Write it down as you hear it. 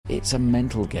it's a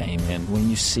mental game, and when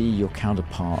you see your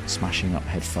counterpart smashing up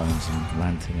headphones and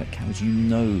ranting at cameras, you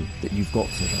know that you've got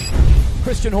to them.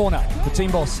 Christian Horner, the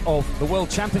team boss of the World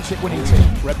Championship winning team,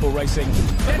 Red Bull Racing.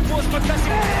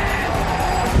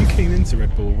 You came into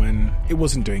Red Bull when it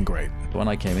wasn't doing great. When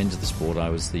I came into the sport, I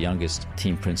was the youngest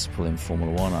team principal in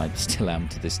Formula One. I still am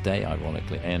to this day,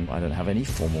 ironically, and I don't have any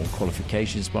formal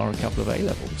qualifications bar a couple of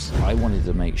A-levels. I wanted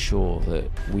to make sure that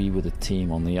we were the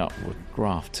team on the upward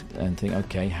graft and think,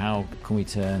 okay, how can we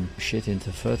turn shit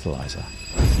into fertilizer?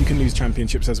 You can lose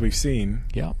championships, as we've seen,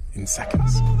 in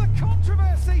seconds.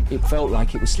 It felt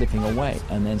like it was slipping away,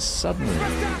 and then suddenly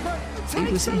it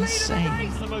was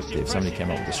insane. If somebody came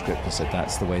up with a script and said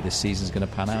that's the way this season's going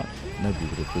to pan out, nobody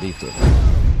would have believed it.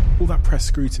 All that press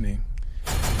scrutiny.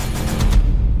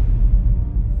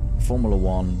 Formula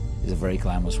One is a very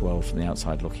glamorous world from the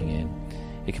outside looking in.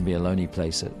 It can be a lonely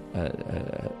place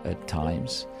at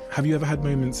times. Have you ever had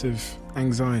moments of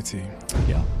anxiety?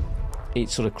 Yeah. It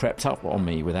sort of crept up on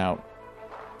me without,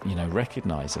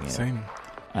 recognising it. Same.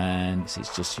 And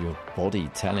it's just your body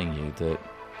telling you that,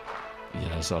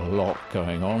 there's a lot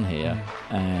going on here.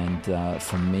 And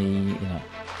for me,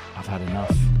 I've had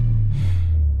enough.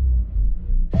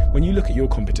 When you look at your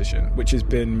competition, which has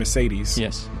been Mercedes,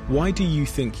 yes, why do you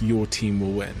think your team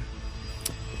will win?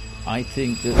 I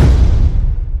think that...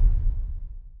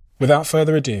 Without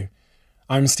further ado,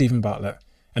 I'm Stephen Bartlett,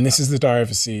 and this is the Diary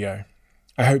of a CEO.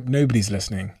 I hope nobody's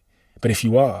listening, but if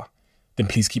you are, then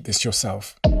please keep this to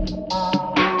yourself.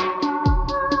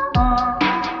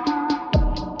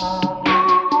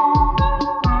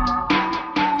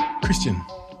 Christian,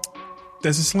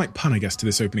 there's a slight pun, I guess, to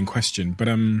this opening question, but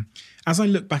as I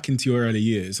look back into your early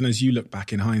years, and as you look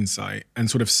back in hindsight and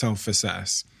sort of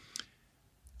self-assess,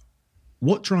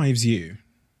 what drives you?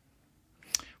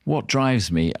 What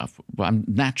drives me? I'm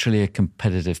naturally a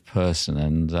competitive person,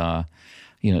 and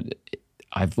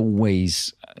I've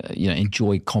always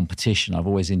enjoyed competition. I've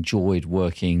always enjoyed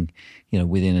working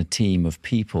within a team of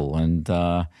people and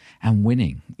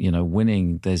winning.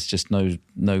 Winning. There's just no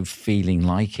feeling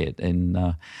like it.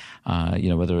 And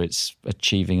whether it's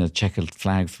achieving a checkered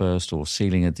flag first or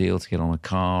sealing a deal to get on a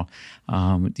car,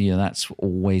 that's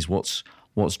always what's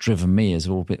driven me. Has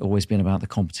always been about the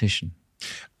competition.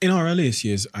 In our earliest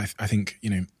years, I think,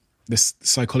 this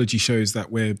psychology shows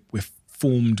that we're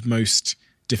formed most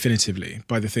definitively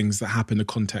by the things that happen, the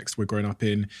context we're growing up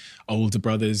in, older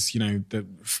brothers, the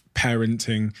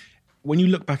parenting. When you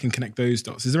look back and connect those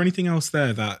dots, is there anything else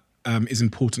there that is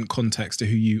important context to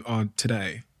who you are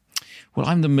today? Well,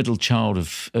 I'm the middle child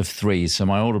of three, so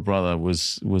my older brother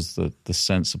was the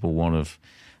sensible one of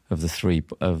the three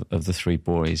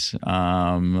boys,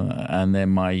 and then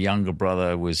my younger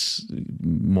brother was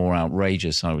more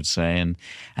outrageous, I would say, and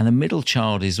the middle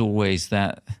child is always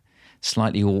that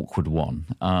slightly awkward one,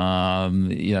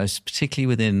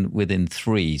 particularly within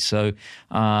three. So,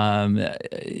 I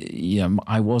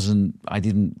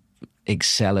didn't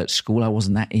excel at school. I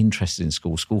wasn't that interested in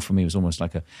school. School for me was almost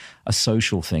like a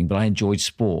social thing, but I enjoyed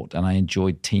sport and I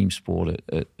enjoyed team sport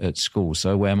at school.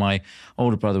 So where my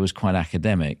older brother was quite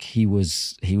academic, he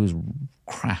was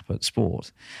crap at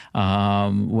sport.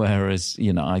 Whereas,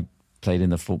 I played in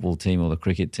the football team or the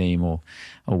cricket team or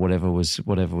whatever was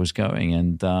going.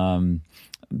 And, I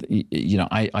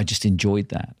just enjoed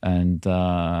that. And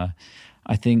I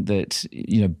think that,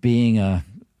 being a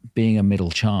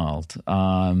middle child,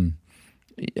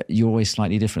 you're always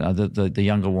slightly different. The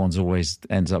younger one's always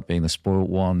ends up being the spoilt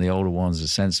one. The older one's a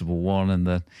sensible one, and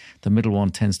the middle one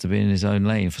tends to be in his own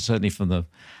lane. Certainly from the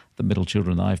middle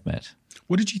children that I've met.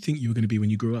 What did you think you were going to be when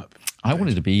you grew up? I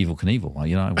wanted to be Evel Knievel.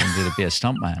 I wanted to be a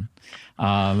stuntman.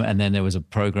 And then there was a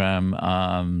program,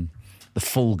 The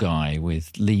Fall Guy,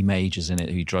 with Lee Majors in it,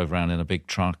 who drove around in a big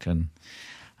truck and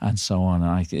so on.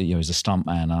 And he was a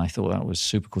stuntman, and I thought that was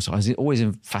super cool. So I was always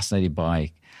fascinated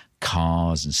by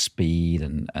cars and speed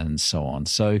and so on.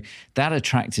 So that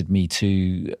attracted me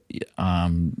to,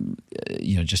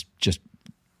 just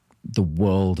the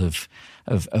world of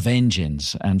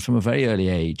engines. And from a very early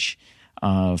age,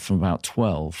 from about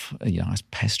 12, I was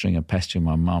pestering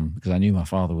my mum because I knew my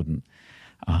father wouldn't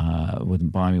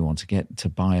buy me one to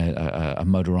buy a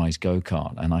motorized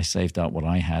go-kart. And I saved up what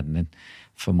I had, and then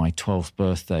for my 12th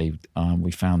birthday,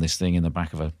 we found this thing in the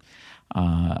back of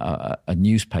a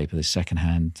newspaper, this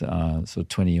secondhand sort of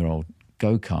 20-year-old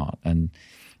go-kart, and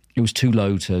it was too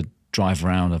low to drive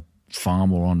around a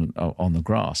farm or on the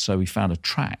grass. So we found a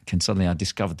track, and suddenly I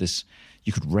discovered this.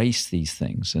 You could race these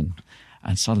things, and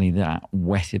suddenly that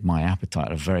whetted my appetite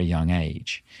at a very young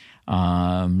age.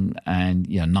 And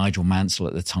Nigel Mansell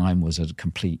at the time was a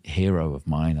complete hero of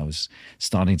mine. I was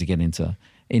starting to get into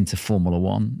into Formula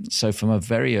One. So from a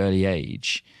very early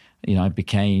age, I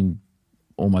became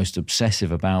almost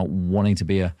obsessive about wanting to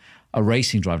be a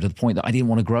racing driver, to the point that I didn't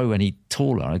want to grow any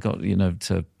taller. I got,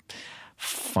 to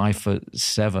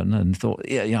 5'7" and thought,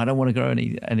 I don't want to grow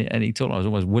any taller. I was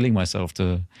almost willing myself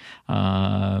to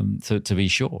be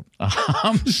short.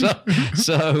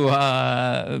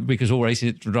 Because all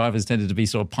racing drivers tended to be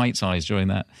sort of pint-sized during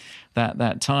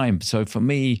that time. So for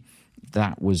me,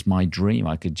 that was my dream.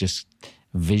 I could just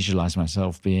visualize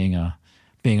myself being a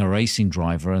racing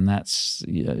driver, and that's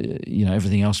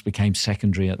everything else became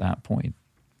secondary at that point.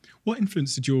 What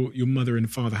influence did your mother and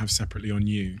father have separately on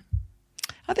you?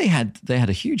 They had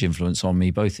a huge influence on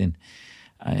me, both in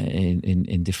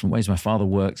different ways. My father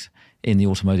worked in the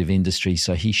automotive industry,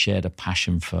 so he shared a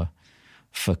passion for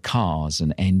cars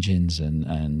and engines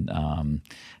and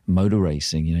motor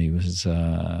racing. He'd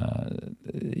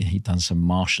done some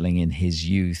marshalling in his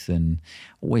youth and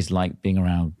always liked being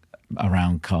around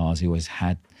cars. He always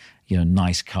had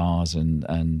nice cars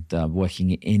and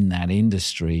working in that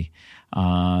industry.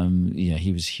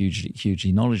 He was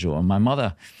hugely knowledgeable. And my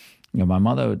mother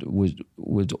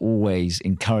would always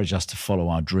encourage us to follow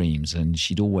our dreams, and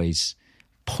she'd always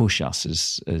push us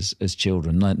as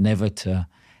children, never to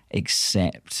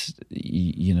accept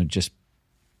just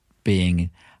being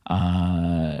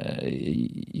run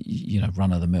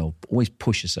of the mill. Always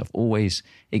push yourself, always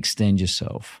extend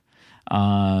yourself,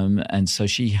 and so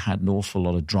she had an awful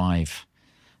lot of drive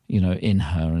in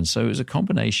her, and so it was a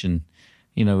combination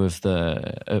of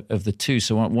the two.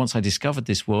 So once I discovered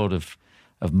this world of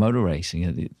motor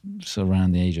racing, so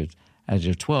around the age of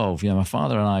 12, my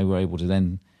father and I were able to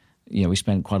then, we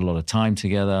spent quite a lot of time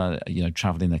together,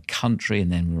 traveling the country,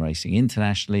 and then racing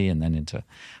internationally, and then into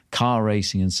car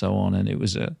racing and so on. And it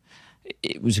was a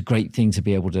great thing to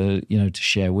be able to, to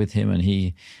share with him. And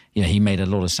he made a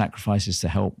lot of sacrifices to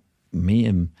help me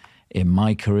in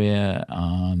my career.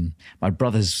 My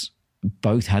brothers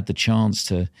both had the chance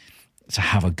to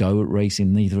have a go at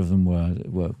racing. Neither of them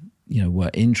were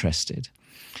interested.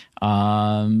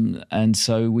 And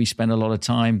so we spent a lot of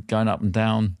time going up and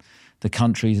down the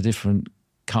country to different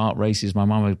kart races. My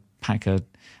mum would pack all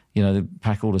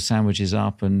the sandwiches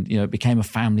up, and it became a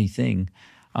family thing,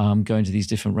 going to these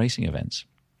different racing events.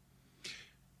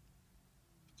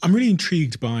 I'm really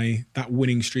intrigued by that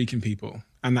winning streak in people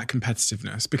and that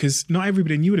competitiveness, because not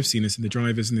everybody, and you would have seen this in the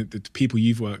drivers and the people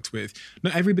you've worked with,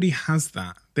 not everybody has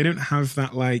that. They don't have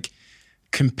that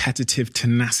competitive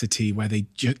tenacity where they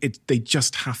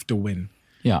just have to win.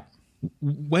 Yeah.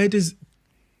 Where does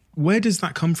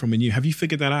that come from in you? Have you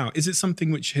figured that out? Is it something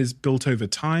which has built over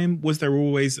time? Was there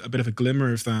always a bit of a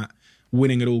glimmer of that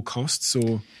winning at all costs?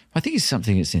 Or I think it's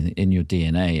something that's in your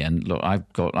DNA. And look,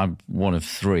 I'm one of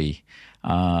three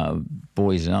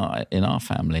boys in our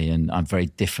family, and I'm very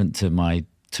different to my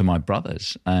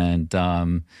brothers, and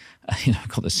I've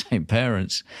got the same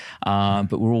parents,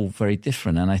 but we're all very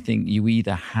different. And I think you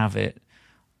either have it,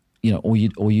 or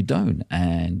you don't.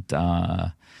 And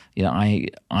I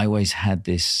always had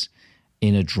this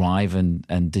inner drive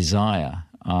and desire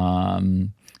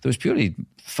that was purely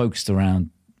focused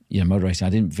around motor racing. I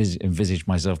didn't envisage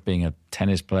myself being a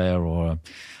tennis player or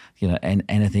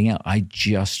anything else. I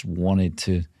just wanted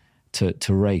to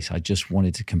race. I just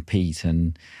wanted to compete,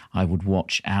 and I would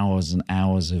watch hours and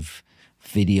hours of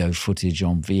video footage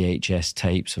on VHS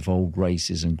tapes of old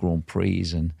races and Grand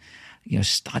Prix, and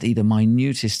study the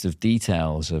minutest of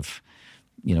details of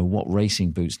what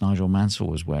racing boots Nigel Mansell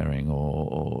was wearing,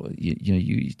 or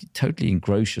you totally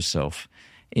engross yourself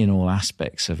in all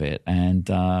aspects of it, and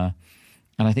I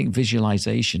think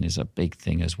visualization is a big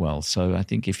thing as well. So I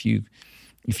think if you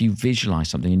visualize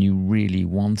something and you really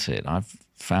want it, I've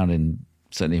found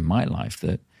certainly in my life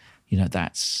that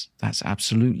that's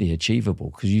absolutely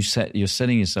achievable, because you're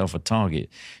setting yourself a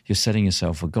target, you're setting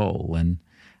yourself a goal, and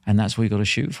that's what you've got to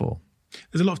shoot for.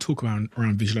 There's a lot of talk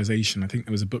around visualization. I think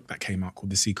there was a book that came out called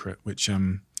The Secret, which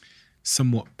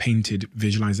somewhat painted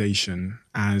visualization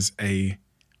as a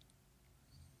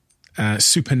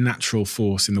supernatural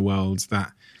force in the world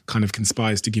that kind of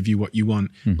conspires to give you what you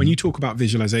want. Mm-hmm. When you talk about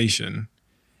visualization,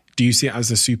 do you see it as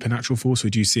a supernatural force, or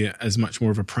do you see it as much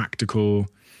more of a practical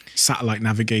satellite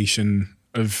navigation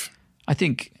of? I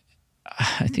think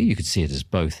you could see it as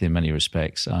both in many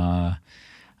respects. I'm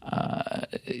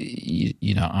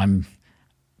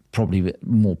probably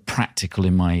more practical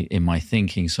in my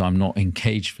thinking, so I'm not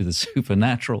engaged with the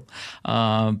supernatural.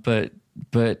 But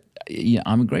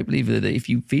I'm a great believer that if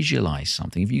you visualize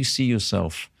something, if you see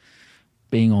yourself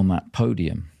being on that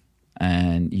podium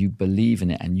and you believe in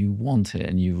it and you want it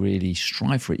and you really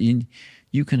strive for it, you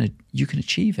can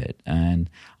achieve it. And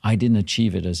I didn't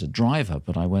achieve it as a driver,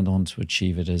 but I went on to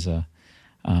achieve it as a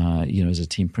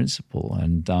team principal.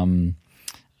 And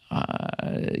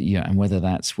and whether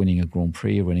that's winning a Grand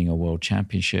Prix or winning a World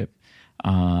Championship,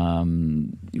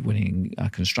 winning a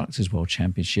Constructors' World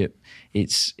Championship,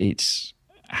 it's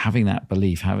having that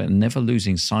belief, never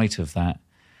losing sight of that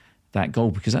goal,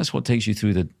 because that's what takes you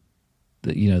through the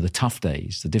tough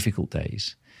days, the difficult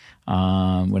days,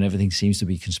 when everything seems to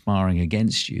be conspiring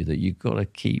against you. That you've got to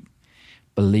keep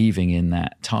believing in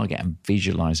that target and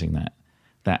visualizing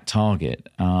that target.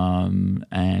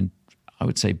 And I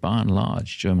would say, by and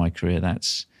large, during my career,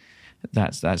 that's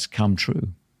come true.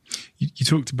 You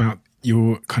talked about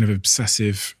your kind of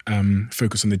obsessive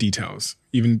focus on the details,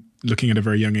 even looking at a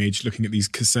very young age, looking at these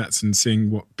cassettes and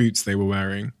seeing what boots they were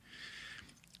wearing.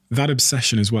 That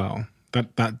obsession as well,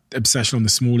 that obsession on the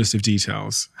smallest of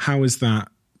details, how has that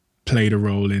played a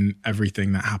role in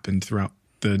everything that happened throughout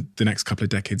the next couple of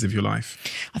decades of your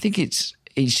life? I think it's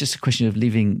just a question of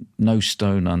leaving no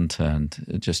stone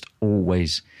unturned, just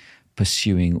always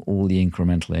pursuing all the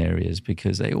incremental areas,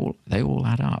 because they all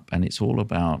add up, and it's all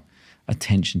about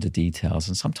attention to details.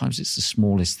 And sometimes it's the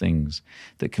smallest things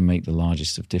that can make the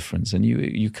largest of difference. And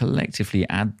you collectively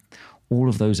add all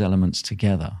of those elements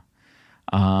together,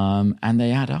 and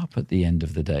they add up at the end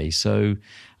of the day. So,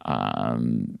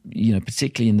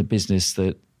 particularly in the business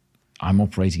that I'm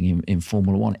operating in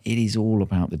Formula One, it is all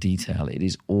about the detail. It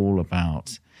is all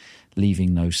about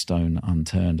leaving no stone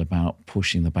unturned, about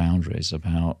pushing the boundaries,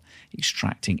 about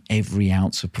extracting every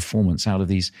ounce of performance out of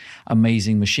these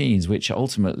amazing machines, which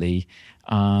ultimately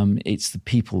it's the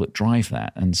people that drive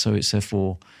that. And so it's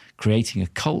therefore creating a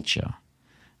culture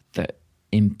that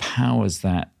empowers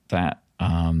that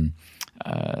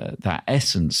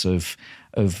essence of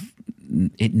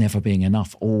it never being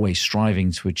enough, always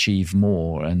striving to achieve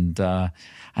more, and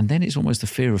then it's almost the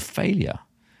fear of failure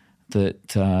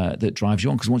that drives you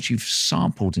on, because once you've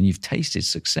sampled and you've tasted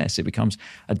success, it becomes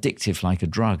addictive like a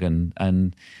drug,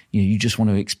 and you just want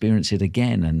to experience it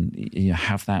again, and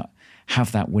have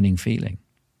that winning feeling.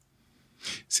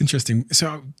 It's interesting.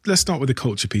 So let's start with the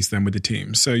culture piece then, with the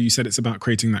team. So you said it's about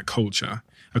creating that culture,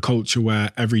 a culture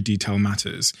where every detail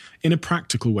matters. In a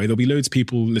practical way, there'll be loads of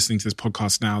people listening to this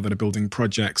podcast now that are building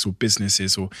projects or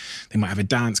businesses, or they might have a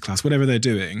dance class, whatever they're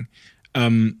doing.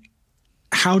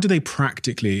 How do they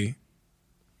practically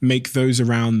make those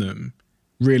around them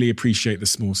really appreciate the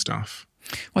small stuff?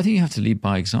 Well, I think you have to lead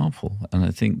by example. And I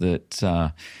think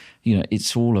that,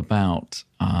 it's all about...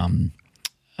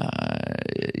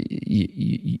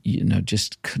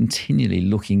 just continually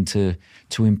looking to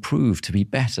improve, to be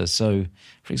better. So,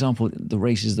 for example, the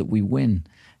races that we win,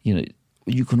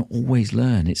 you can always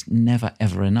learn. It's never,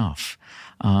 ever enough.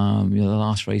 The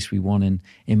last race we won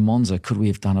in Monza, could we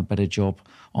have done a better job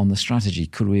on the strategy?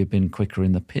 Could we have been quicker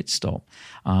in the pit stop?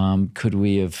 Could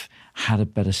we have had a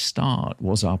better start?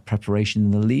 Was our preparation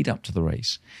in the lead up to the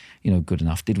race, good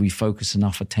enough? Did we focus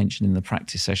enough attention in the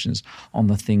practice sessions on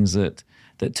the things that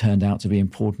turned out to be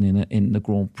important in the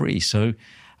Grand Prix? So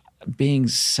being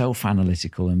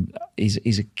self-analytical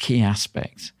is a key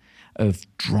aspect of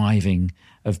driving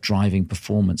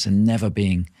performance, and never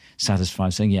being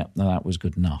satisfied saying, yeah, no, that was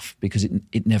good enough, because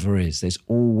it never is. There's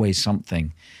always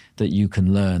something that you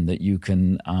can learn, that you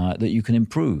can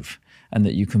improve, and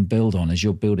that you can build on as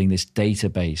you're building this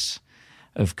database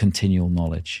of continual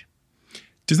knowledge.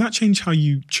 Does that change how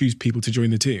you choose people to join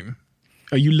the team?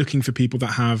 Are you looking for people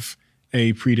that have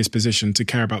a predisposition to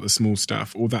care about the small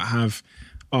stuff, or that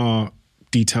are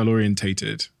detail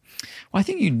orientated? Well, I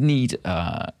think you need,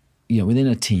 within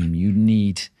a team, you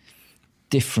need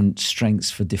different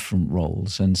strengths for different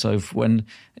roles. And so when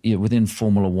within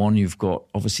Formula One, you've got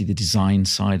obviously the design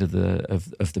side of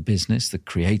the business, the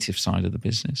creative side of the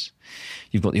business.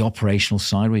 You've got the operational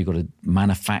side, where you've got to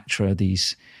manufacture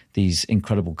these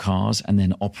incredible cars and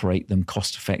then operate them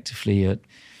cost effectively at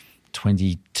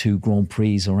 22 Grand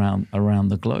Prix around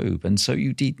the globe. And so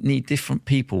you need different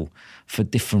people for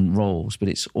different roles, but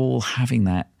it's all having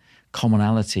that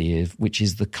commonality, which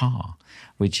is the car,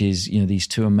 which is these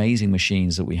two amazing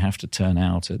machines that we have to turn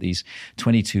out at these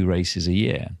 22 races a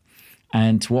year,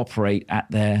 and to operate at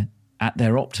their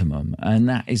optimum. And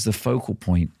that is the focal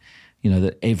point,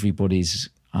 that everybody's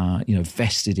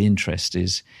vested interest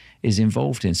is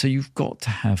involved in. So you've got to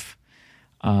have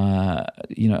an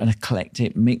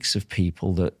eclectic mix of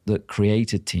people that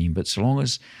create a team. But so long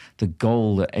as the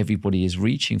goal that everybody is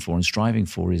reaching for and striving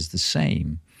for is the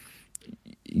same,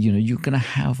 you're going to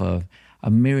have a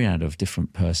myriad of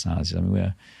different personalities. I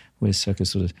mean, we're circa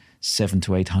sort of 700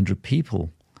 to 800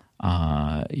 people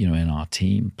in our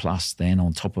team. Plus, then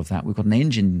on top of that, we've got an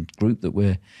engine group that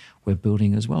we're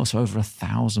building as well. So over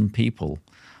 1,000 people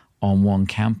on one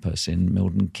campus in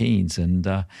Milton Keynes, and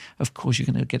of course, you're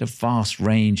going to get a vast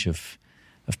range of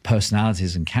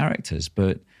personalities and characters.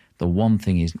 But the one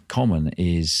thing is common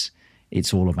is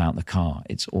it's all about the car.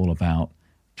 It's all about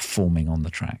performing on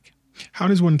the track. How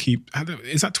does one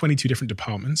is that 22 different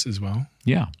departments as well?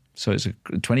 Yeah. So it's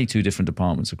 22 different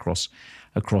departments across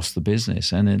the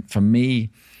business. And for me,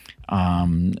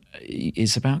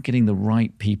 it's about getting the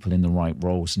right people in the right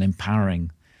roles and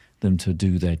empowering them to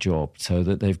do their job so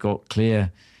that they've got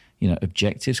clear,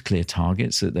 objectives, clear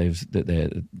targets that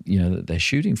they're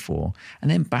shooting for,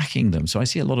 and then backing them. So I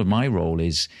see a lot of my role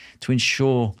is to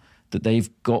ensure that they've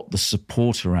got the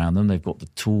support around them, they've got the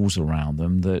tools around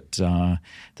them, that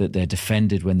they're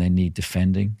defended when they need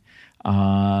defending,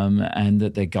 and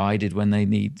that they're guided when they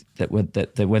need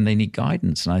when they need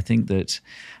guidance. And I think that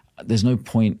there's no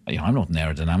point. I'm not an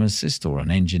aerodynamicist or an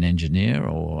engine engineer,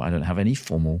 or I don't have any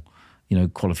formal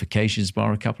qualifications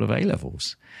bar a couple of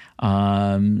A-levels.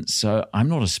 So I'm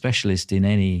not a specialist in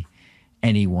any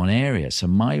one area. So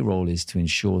my role is to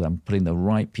ensure that I'm putting the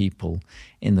right people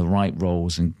in the right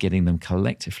roles and getting them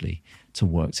collectively to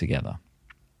work together.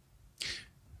 I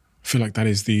feel like that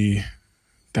is the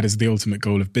ultimate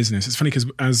goal of business. It's funny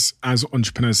because as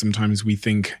entrepreneurs, sometimes we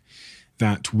think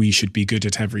that we should be good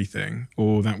at everything,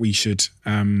 or that we should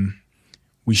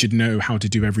know how to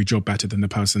do every job better than the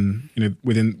person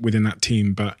within that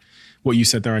team. But what you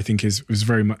said there, I think, was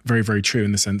very, very, very true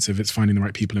in the sense of it's finding the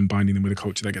right people and binding them with a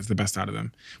culture that gets the best out of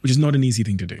them, which is not an easy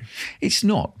thing to do. It's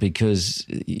not, because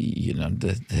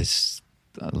there's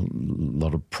a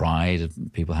lot of pride.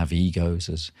 People have egos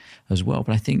as well.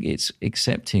 But I think it's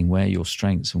accepting where your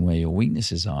strengths and where your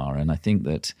weaknesses are. And I think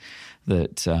that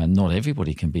not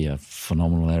everybody can be a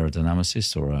phenomenal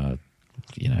aerodynamicist or a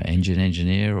engine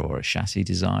engineer or a chassis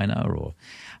designer or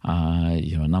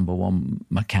a number one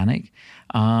mechanic,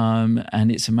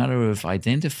 and it's a matter of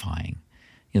identifying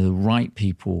the right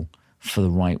people for the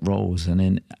right roles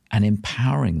and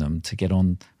empowering them to get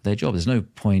on their job. There's no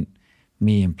point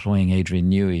me employing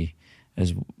Adrian Newey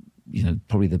as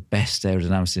probably the best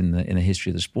aerodynamicist in the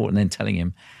history of the sport, and then telling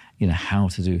him how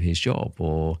to do his job,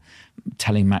 or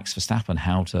telling Max Verstappen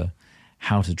how to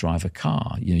drive a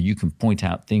car. You can point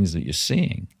out things that you're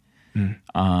seeing, and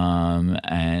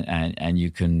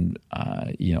you can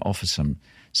offer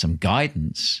some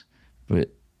guidance. But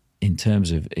in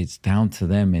terms of, it's down to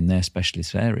them in their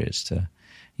specialist areas to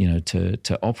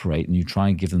operate, and you try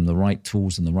and give them the right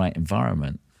tools and the right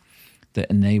environment that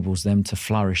enables them to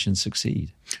flourish and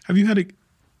succeed. Have you had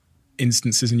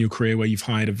instances in your career where you've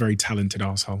hired a very talented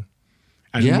arsehole?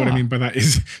 And yeah. What I mean by that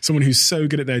is someone who's so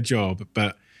good at their job,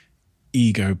 but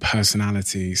ego,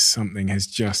 personality, something has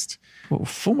just... Well,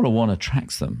 Formula One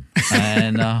attracts them.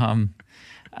 And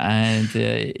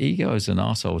egos and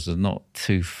arseholes are not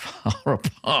too far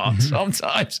apart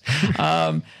sometimes.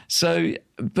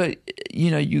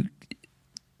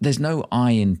 There's no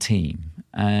I in team.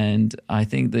 And I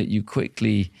think that you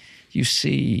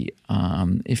see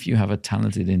if you have a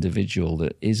talented individual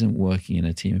that isn't working in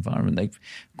a team environment, they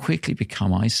quickly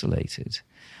become isolated.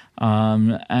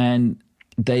 And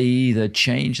they either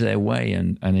change their way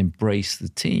and embrace the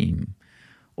team,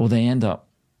 or they end up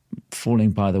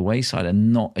falling by the wayside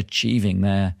and not achieving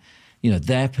their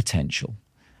potential,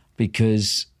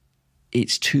 because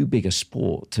it's too big a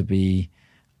sport to be,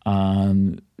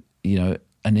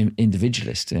 an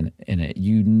individualist in it.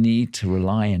 You need to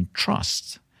rely and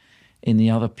trust in the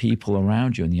other people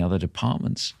around you and the other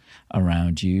departments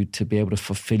around you to be able to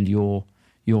fulfill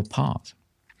your part.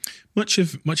 Much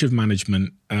of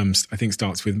management, I think,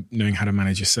 starts with knowing how to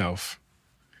manage yourself.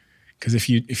 Because if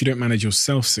you don't manage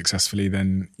yourself successfully,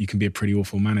 then you can be a pretty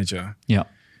awful manager. Yeah.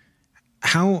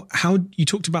 How you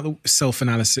talked about the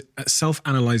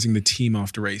self-analyzing the team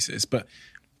after races, but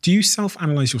do you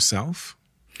self-analyze yourself?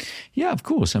 Yeah, of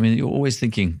course. I mean, you're always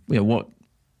thinking, what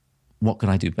could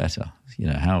I do better?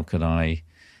 How could I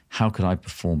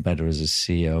perform better as a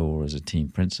CEO or as a team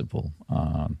principal?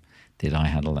 Did I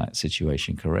handle that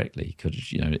situation correctly?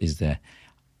 Is there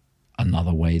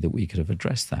another way that we could have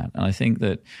addressed that? And I think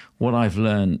that what I've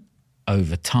learned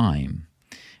over time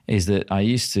is that I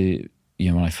used to,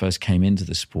 when I first came into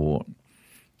the sport,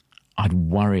 I'd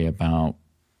worry about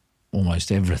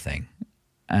almost everything.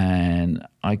 And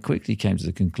I quickly came to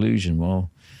the conclusion,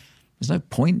 well, there's no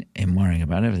point in worrying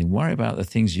about everything. Worry about the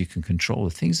things you can control.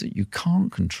 The things that you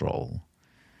can't control,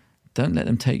 don't let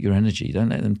them take your energy. Don't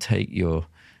let them take your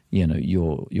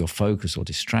focus or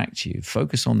distract you.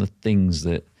 Focus on the things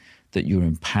that you're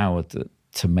empowered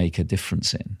to make a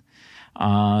difference in.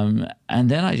 And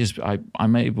then I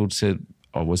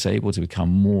was able to become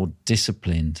more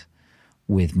disciplined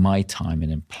with my time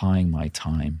and applying my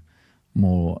time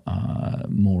more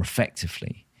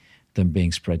effectively than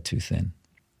being spread too thin.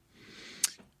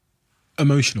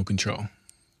 Emotional control.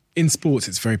 In sports,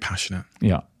 it's very passionate.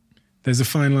 Yeah. There's a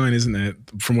fine line, isn't there,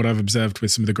 from what I've observed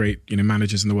with some of the great,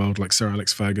 managers in the world, like Sir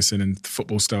Alex Ferguson and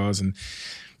football stars, and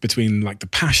between like the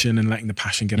passion and letting the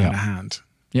passion get out of hand.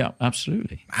 Yeah,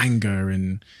 absolutely. Anger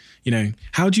and,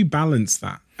 how do you balance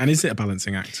that? And is it a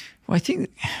balancing act? Well, I think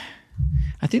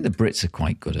the Brits are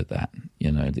quite good at that,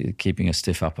 keeping a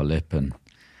stiff upper lip and,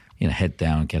 head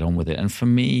down, get on with it. And for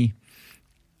me,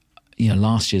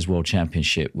 last year's World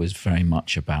Championship was very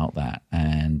much about that.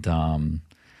 And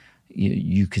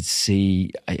you could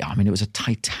see, it was a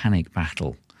titanic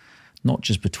battle, not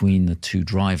just between the two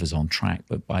drivers on track,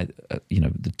 but by,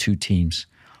 the two teams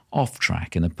off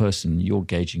track. And the person you're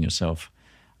gauging yourself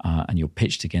and you're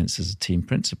pitched against as a team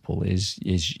principal is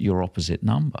your opposite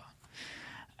number.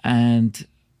 And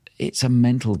it's a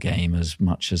mental game as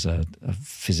much as a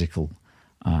physical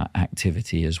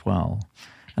activity as well.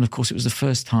 And of course, it was the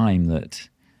first time that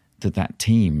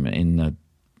team in the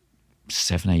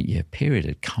 7-8 year period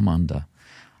had come under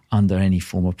any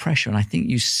form of pressure. And I think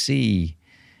you see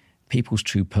people's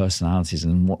true personalities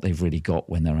and what they've really got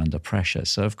when they're under pressure.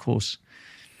 So of course,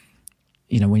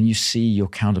 when you see your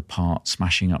counterpart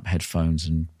smashing up headphones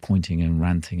and pointing and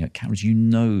ranting at cameras,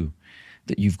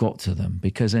 that you've got to them,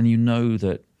 because then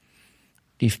that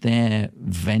if they're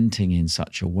venting in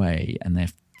such a way and they're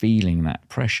feeling that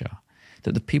pressure,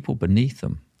 that the people beneath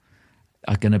them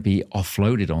are going to be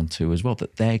offloaded onto as well,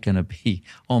 that they're going to be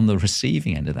on the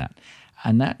receiving end of that.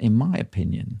 And that, in my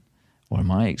opinion, or in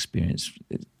my experience,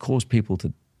 it caused people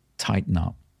to tighten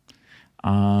up.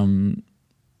 And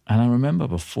I remember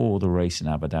before the race in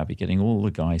Abu Dhabi, getting all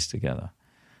the guys together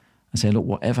and saying, look,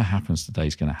 whatever happens today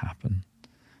is going to happen.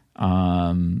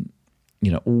 All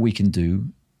we can do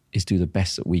is do the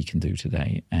best that we can do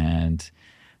today. And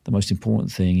the most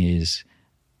important thing is,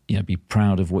 be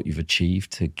proud of what you've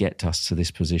achieved to get us to this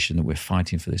position that we're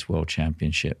fighting for this World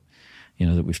Championship,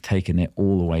 that we've taken it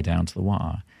all the way down to the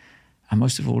wire. And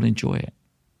most of all, enjoy it.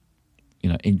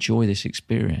 Enjoy this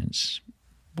experience.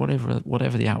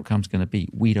 Whatever the outcome's going to be,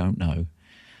 we don't know.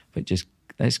 But just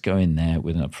let's go in there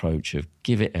with an approach of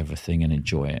give it everything and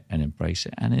enjoy it and embrace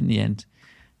it. And in the end,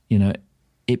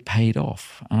 it paid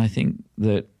off. And I think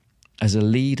that as a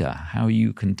leader, how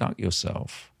you conduct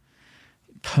yourself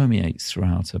permeates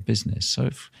throughout a business. So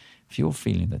if you're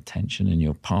feeling the tension and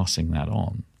you're passing that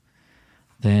on,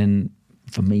 then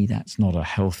for me, that's not a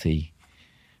healthy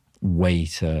way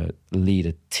to lead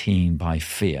a team by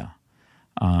fear.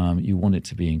 You want it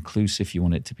to be inclusive. You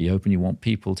want it to be open. You want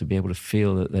people to be able to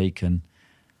feel that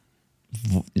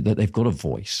that they've got a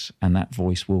voice, and that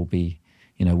voice will be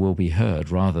heard,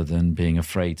 rather than being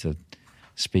afraid to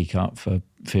speak up for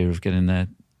fear of getting their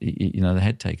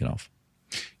head taken off.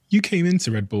 You came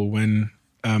into Red Bull when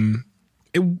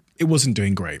it wasn't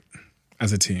doing great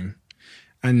as a team.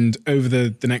 And over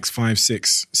the next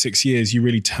 6 years, you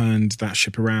really turned that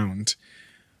ship around.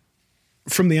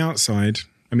 From the outside,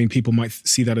 people might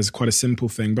see that as quite a simple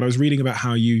thing, but I was reading about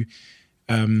how you'd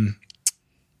come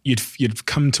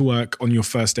to work on your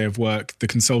first day of work. The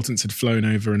consultants had flown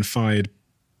over and fired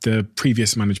the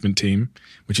previous management team,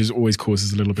 which always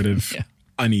causes a little bit of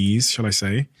unease, shall I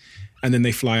say. And then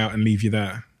they fly out and leave you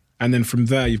there. And then from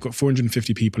there, you've got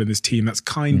 450 people in this team that's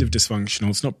kind of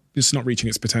dysfunctional. It's not reaching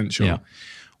its potential. Yeah.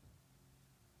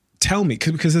 Tell me,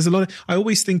 because there's a lot I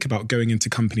always think about going into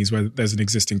companies where there's an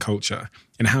existing culture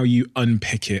and how you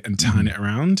unpick it and turn it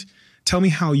around. Tell me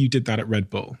how you did that at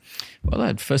Red Bull. Well,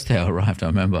 that first day I arrived, I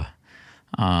remember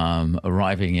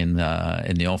arriving in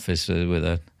the office with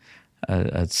a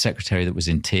secretary that was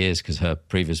in tears because her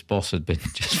previous boss had been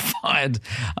just fired.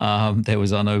 There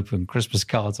was unopened Christmas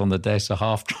cards on the desk, a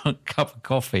half-drunk cup of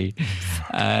coffee,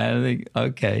 and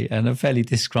a fairly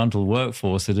disgruntled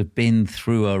workforce that had been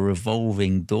through a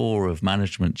revolving door of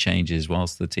management changes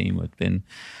whilst the team had been,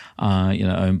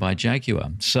 owned by Jaguar.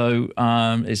 So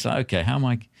it's like, okay, how am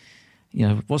I?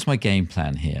 What's my game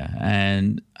plan here?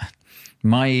 And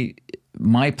my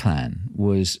plan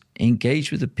was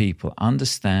engage with the people,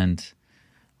 understand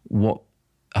what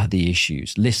are the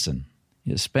issues, listen.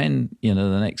 Spend the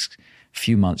next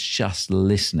few months just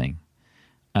listening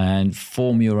and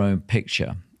form your own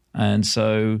picture. And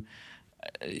so,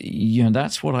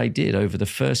 that's what I did over the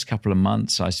first couple of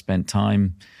months. I spent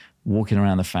time walking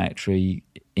around the factory,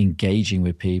 engaging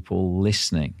with people,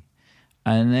 listening.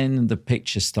 And then the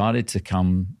picture started to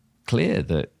come clear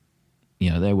that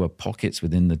there were pockets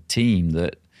within the team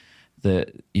that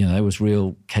that, there was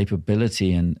real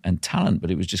capability and talent,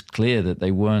 but it was just clear that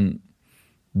they weren't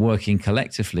working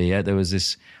collectively. There was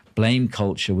this blame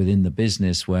culture within the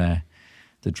business where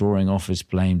the drawing office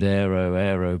blamed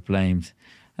Aero blamed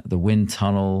the wind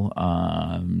tunnel,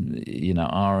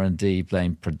 R&D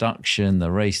blamed production,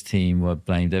 the race team were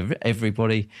blamed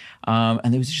everybody.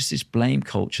 And there was just this blame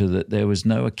culture that there was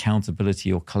no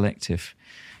accountability or collective,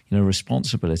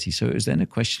 responsibility. So it was then a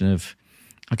question of,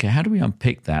 okay, how do we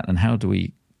unpick that and how do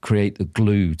we create the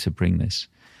glue to bring this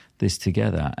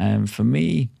together? And for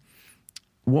me,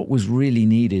 what was really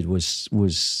needed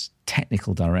was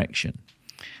technical direction.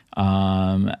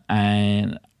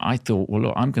 And I thought, well,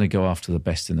 look, I'm going to go after the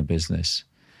best in the business.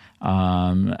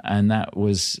 And that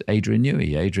was Adrian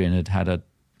Newey. Adrian had an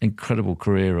incredible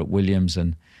career at Williams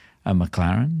and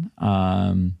McLaren.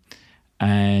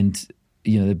 And,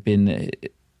 there'd been,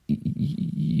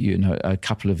 a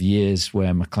couple of years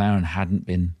where McLaren hadn't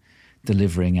been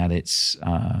delivering at its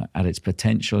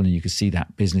potential. And you could see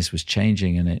that business was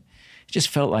changing, and it just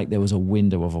felt like there was a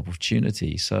window of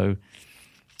opportunity. So,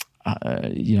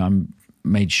 I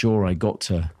made sure I got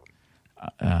to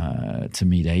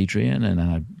meet Adrian, and then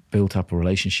I built up a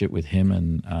relationship with him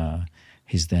and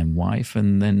his then wife,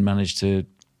 and then managed to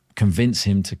convince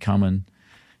him to come and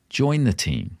join the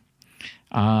team.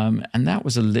 And that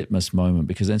was a litmus moment,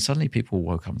 because then suddenly people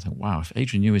woke up and thought, wow, if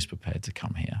Adrian Newey is prepared to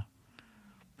come here,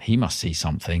 he must see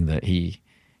something that he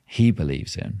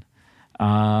believes in.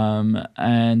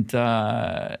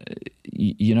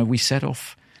 We set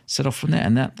off from there,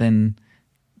 and that then,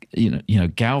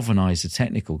 galvanized the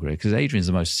technical grid, because Adrian's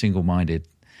the most single-minded,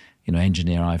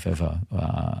 engineer I've ever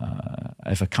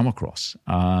come across.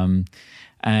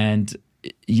 That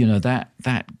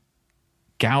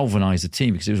galvanized the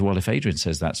team, because it was, well, if Adrian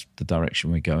says that's the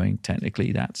direction we're going,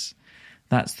 technically that's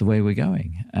the way we're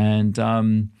going.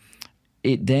 And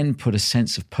it then put a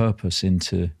sense of purpose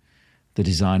into the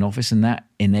design office, and that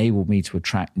enabled me to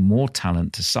attract more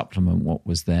talent to supplement what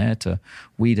was there, to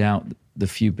weed out the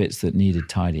few bits that needed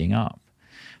tidying up.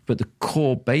 But the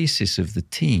core basis of the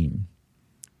team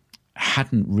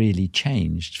hadn't really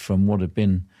changed from what had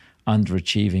been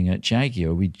underachieving at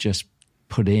Jaguar. We just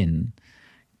put in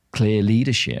clear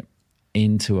leadership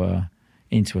into a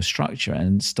structure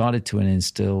and started to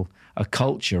instill a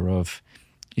culture of,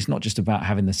 it's not just about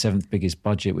having the seventh biggest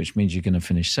budget, which means you're going to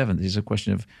finish seventh. It's a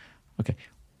question of, okay,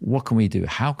 what can we do?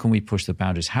 How can we push the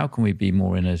boundaries? How can we be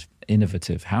more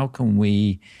innovative? How can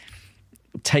we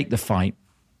take the fight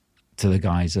to the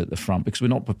guys at the front? Because we're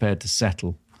not prepared to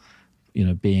settle,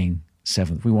 being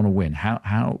seventh. We want to win.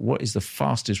 What is the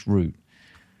fastest route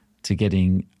to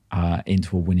getting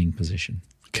into a winning position?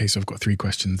 Okay, so I've got 3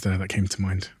 questions there that came to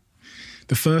mind.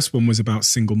 The first one was about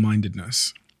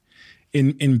single-mindedness.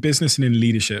 In business and in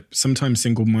leadership, sometimes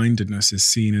single-mindedness is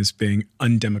seen as being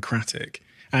undemocratic.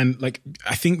 And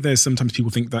I think there's sometimes people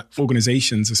think that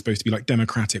organizations are supposed to be like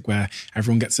democratic, where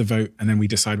everyone gets a vote and then we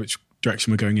decide which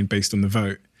direction we're going in based on the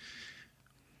vote.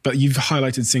 But you've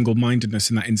highlighted single-mindedness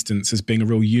in that instance as being a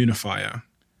real unifier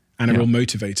and a real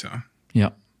motivator. Yeah.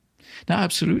 No,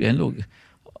 absolutely. And look,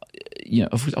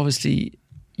 obviously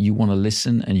you want to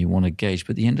listen and you want to gauge,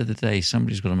 but at the end of the day,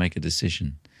 somebody's got to make a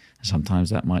decision. Sometimes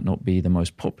that might not be the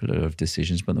most popular of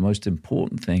decisions, but the most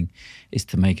important thing is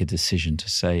to make a decision to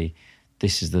say,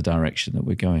 this is the direction that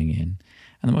we're going in.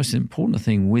 And the most important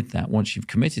thing with that, once you've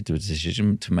committed to a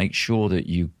decision, to make sure that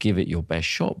you give it your best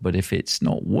shot. But if it's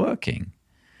not working,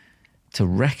 to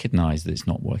recognize that it's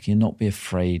not working and not be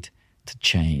afraid to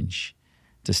change,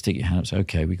 to stick your hand up and say,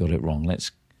 okay, we got it wrong. Let's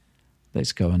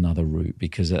go another route.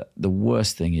 Because the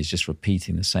worst thing is just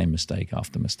repeating the same mistake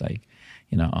after mistake,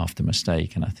 after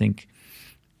mistake. And I think,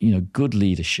 good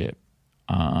leadership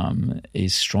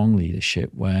is strong leadership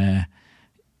where,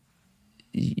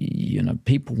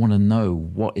 people want to know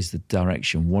what is the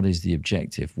direction, what is the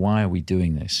objective, why are we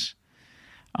doing this,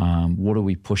 what are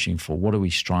we pushing for, what are we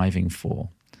striving for,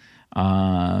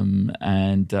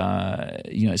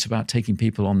 it's about taking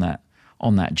people on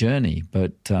that journey,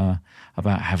 but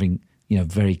about having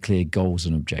very clear goals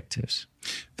and objectives.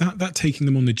 That taking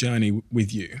them on the journey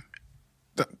with you,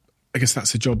 I guess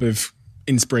that's a job of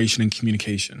inspiration and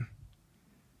communication.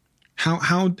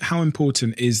 How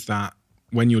important is that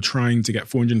when you're trying to get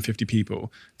 450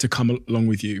 people to come along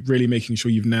with you, really making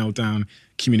sure you've nailed down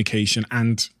communication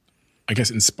and, I guess,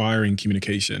 inspiring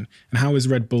communication? And how has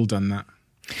Red Bull done that?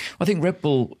 I think Red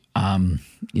Bull,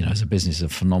 as a business, a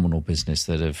phenomenal business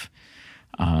that have,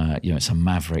 it's a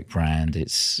maverick brand.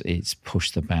 It's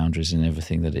pushed the boundaries in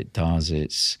everything that it does.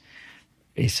 It's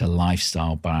a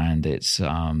lifestyle brand. It's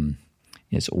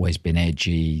always been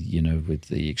edgy, with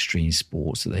the extreme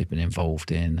sports that they've been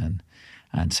involved in, and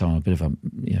And so I'm a bit of a,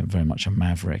 very much a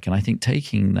maverick. And I think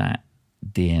taking that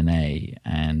DNA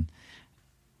and,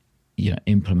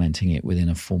 implementing it within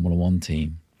a Formula One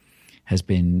team has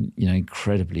been,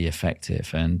 incredibly effective.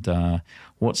 And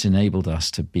what's enabled us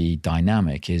to be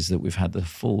dynamic is that we've had the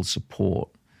full support,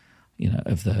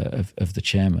 of the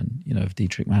chairman, of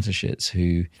Dietrich Mateschitz,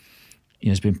 who,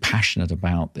 has been passionate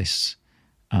about this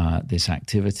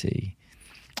activity,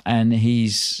 and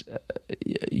he's,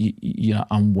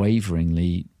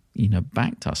 unwaveringly,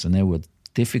 backed us. And there were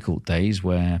difficult days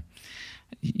where,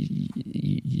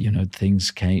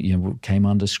 things came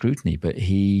under scrutiny, but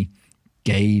he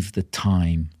gave the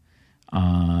time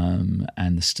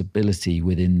and the stability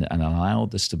within, and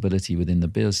allowed the stability within the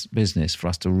business for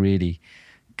us to really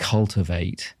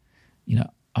cultivate,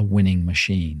 a winning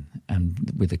machine,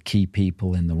 and with the key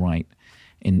people in the right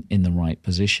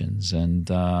positions. And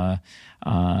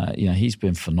he's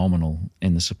been phenomenal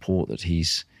in the support that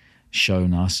he's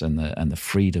shown us, and the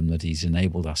freedom that he's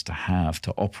enabled us to have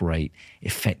to operate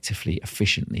effectively,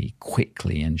 efficiently,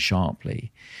 quickly, and sharply,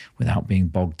 without being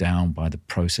bogged down by the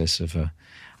process of a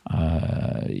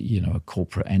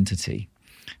corporate entity.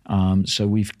 So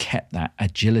we've kept that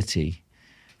agility,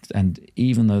 and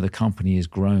even though the company has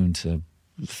grown to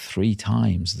 3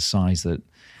 times the size that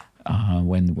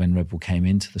when Red Bull came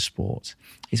into the sport,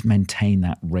 it's maintained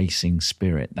that racing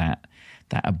spirit, that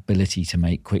ability to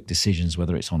make quick decisions,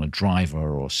 whether it's on a driver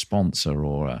or a sponsor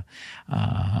or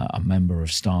a member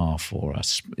of staff or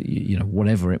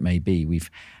whatever it may be. We've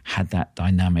had that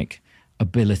dynamic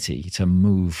ability to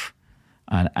move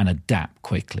and adapt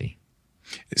quickly.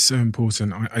 It's so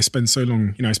important. I spend so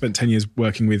long, I spent 10 years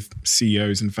working with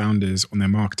CEOs and founders on their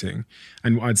marketing,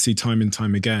 and I'd see time and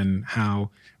time again how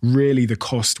really the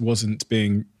cost wasn't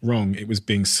being wrong, it was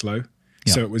being slow.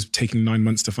 Yeah. So it was taking 9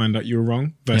 months to find out you were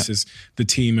wrong versus the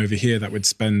team over here that would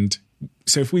spend.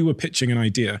 So if we were pitching an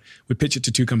idea, we'd pitch it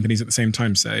to 2 companies at the same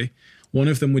time, say. One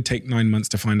of them would take 9 months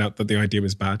to find out that the idea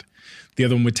was bad. The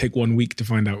other one would take 1 week to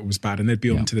find out it was bad, and they'd be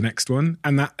on to the next one.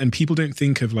 And people don't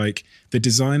think of like the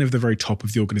design of the very top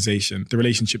of the organization, the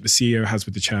relationship the CEO has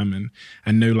with the chairman,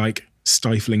 and no like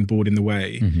stifling board in the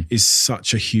way is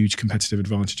such a huge competitive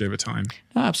advantage over time.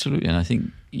 Absolutely. And I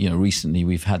think, recently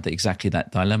we've had exactly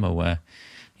that dilemma where,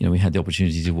 we had the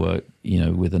opportunity to work,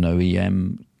 with an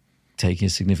OEM taking a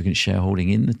significant shareholding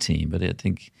in the team. But I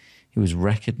think it was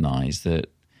recognized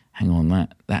that, hang on,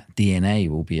 that DNA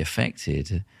will be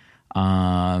affected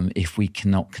if we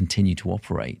cannot continue to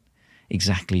operate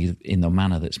exactly in the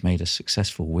manner that's made us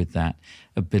successful, with that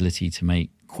ability to make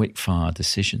quick-fire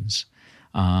decisions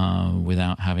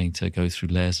without having to go through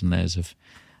layers and layers of,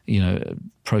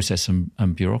 process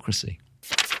and bureaucracy.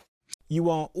 You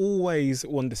are always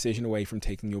one decision away from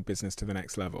taking your business to the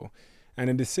next level. And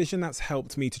a decision that's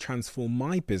helped me to transform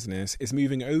my business is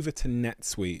moving over to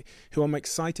NetSuite, who I'm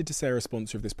excited to say are a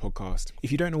sponsor of this podcast.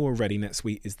 If you don't know already,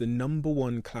 NetSuite is the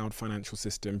 #1 cloud financial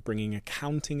system, bringing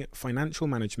accounting, financial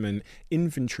management,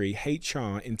 inventory,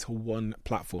 HR into one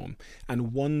platform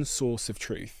and one source of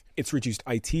truth. It's reduced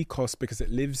IT costs because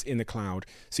it lives in the cloud,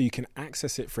 so you can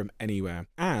access it from anywhere.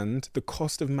 And the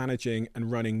cost of managing and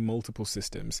running multiple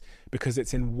systems, because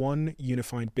it's in one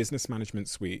unified business management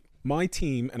suite. My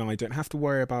team and I don't have to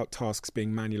worry about tasks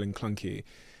being manual and clunky.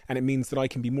 And it means that I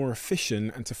can be more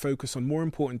efficient and to focus on more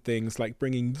important things like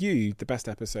bringing you the best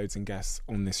episodes and guests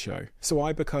on this show. So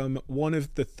I become one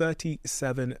of the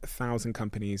 37,000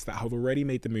 companies that have already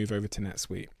made the move over to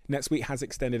NetSuite. NetSuite has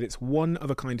extended its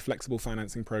one-of-a-kind flexible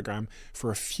financing program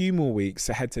for a few more weeks.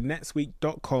 So head to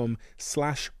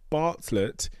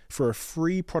netsuite.com/Bartlett for a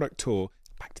free product tour.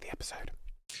 Back to the episode.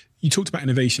 You talked about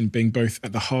innovation being both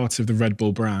at the heart of the Red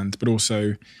Bull brand, but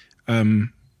also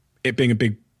it being a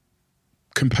big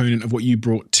component of what you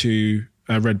brought to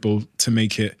Red Bull to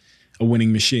make it a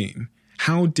winning machine.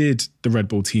 How did the Red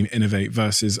Bull team innovate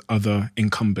versus other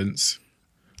incumbents?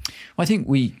 Well, I think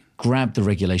we grabbed the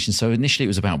regulation. So initially it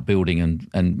was about building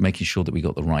and making sure that we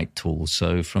got the right tools.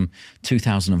 So from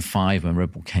 2005, when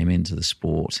Red Bull came into the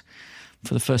sport,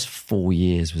 for the first 4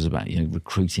 years was about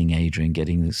recruiting Adrian,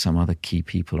 getting some other key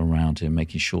people around him,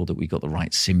 making sure that we got the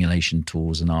right simulation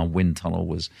tools and our wind tunnel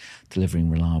was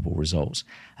delivering reliable results.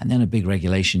 And then a big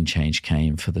regulation change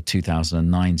came for the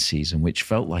 2009 season, which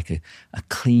felt like a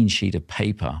clean sheet of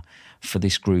paper for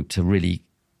this group to really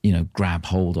grab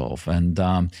hold of. And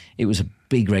it was a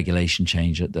big regulation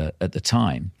change at the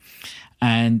time.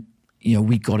 And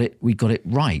we got it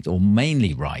right, or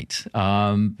mainly right,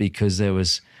 because there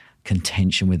was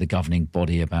contention with the governing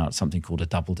body about something called a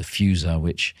double diffuser,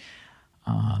 which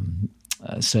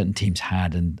certain teams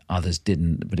had and others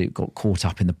didn't, but it got caught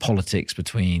up in the politics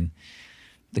between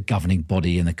the governing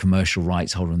body and the commercial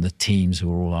rights holder and the teams who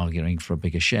were all arguing for a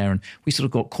bigger share. And we sort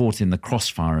of got caught in the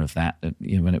crossfire of that,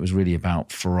 when it was really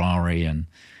about Ferrari and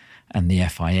the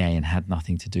FIA and had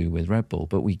nothing to do with Red Bull.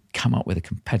 But we come up with a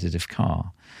competitive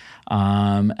car.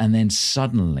 And then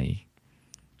suddenly,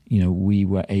 we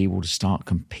were able to start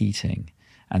competing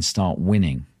and start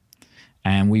winning.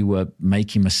 And we were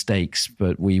making mistakes,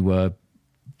 but we were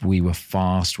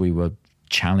fast, we were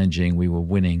challenging, we were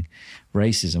winning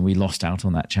races, and we lost out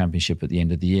on that championship at the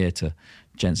end of the year to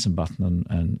Jenson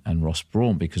Button and Ross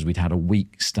Brawn because we'd had a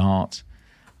weak start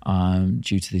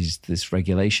due to this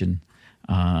regulation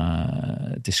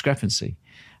discrepancy.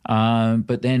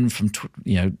 But then from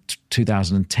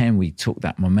 2010, we took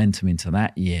that momentum into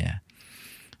that year,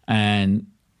 and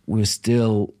we were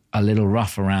still a little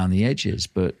rough around the edges,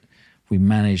 but we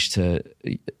managed to,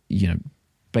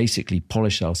 basically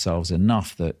polish ourselves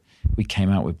enough that we came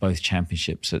out with both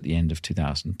championships at the end of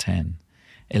 2010.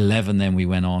 11, then we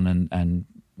went on and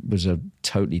was a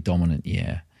totally dominant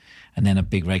year. And then a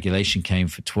big regulation came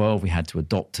for 12. We had to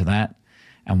adopt to that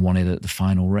and won it at the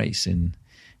final race in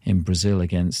Brazil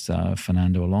against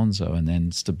Fernando Alonso. And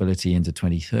then stability into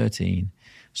 2013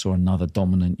 saw another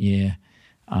dominant year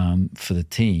for the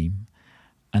team.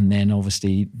 And then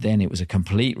obviously it was a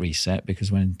complete reset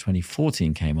because when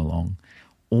 2014 came along,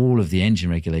 all of the engine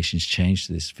regulations changed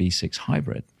to this V6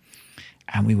 hybrid.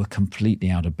 And we were completely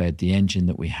out of bed. The engine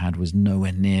that we had was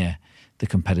nowhere near the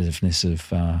competitiveness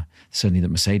of certainly that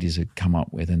Mercedes had come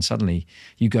up with. And suddenly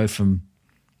you go from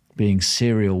being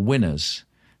serial winners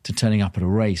to turning up at a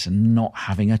race and not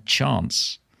having a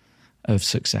chance of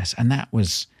success. And that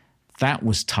was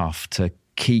tough to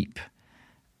keep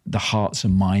the hearts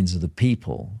and minds of the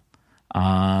people,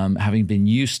 having been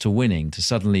used to winning, to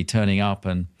suddenly turning up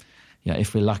and,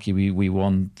 if we're lucky, we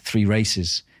won 3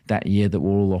 races that year that were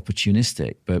all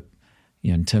opportunistic. But,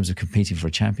 in terms of competing for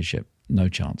a championship, no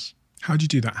chance. How do you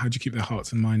do that? How do you keep their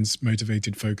hearts and minds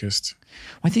motivated, focused?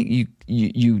 I think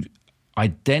you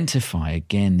identify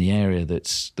again the area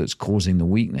that's causing the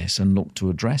weakness and look to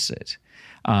address it.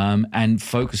 And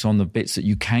focus on the bits that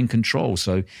you can control.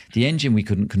 So the engine we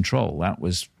couldn't control. That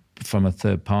was from a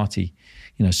third party,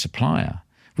 supplier.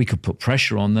 We could put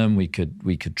pressure on them. We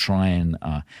could try and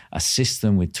assist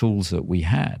them with tools that we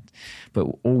had. But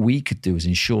all we could do is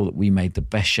ensure that we made the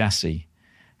best chassis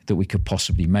that we could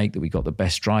possibly make, that we got the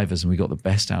best drivers and we got the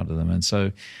best out of them. And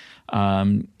so,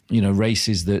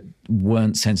 races that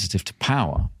weren't sensitive to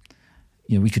power,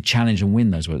 we could challenge and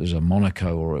win those, whether it was a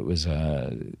Monaco or it was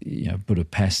a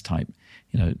Budapest type,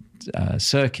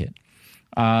 circuit,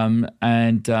 and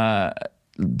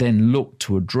then look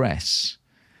to address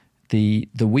the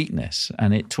weakness.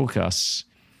 And it took us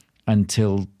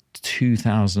until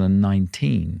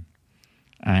 2019,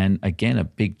 and again a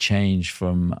big change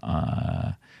from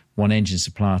one engine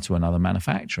supplier to another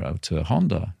manufacturer, to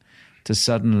Honda, to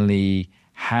suddenly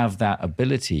have that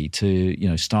ability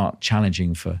to start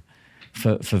challenging for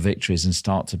victories and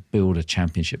start to build a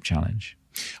championship challenge.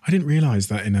 I didn't realise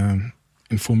that in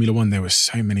Formula One there were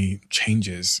so many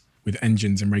changes with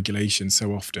engines and regulations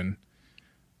so often.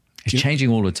 It's changing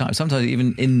all the time. Sometimes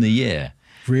even in the year,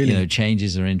 really,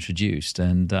 changes are introduced,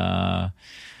 and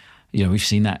we've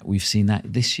seen that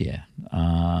this year,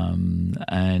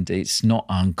 and it's not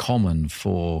uncommon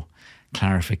for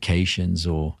clarifications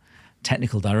or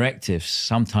technical directives,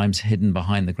 sometimes hidden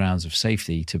behind the grounds of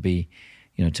safety, to be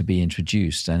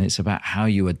introduced. And it's about how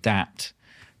you adapt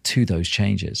to those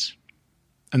changes.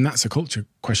 And that's a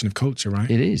question of culture, right?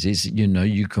 It is. It's,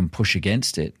 you can push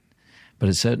against it, but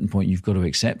at a certain point you've got to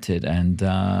accept it and get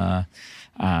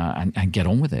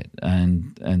on with it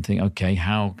and think, okay,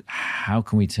 how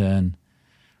can we turn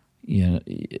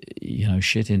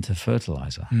shit into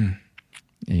fertilizer?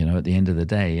 At the end of the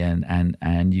day,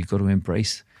 and you've got to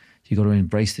embrace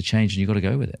the change and you've got to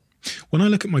go with it. When I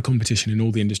look at my competition in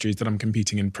all the industries that I'm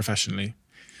competing in professionally,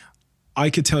 I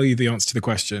could tell you the answer to the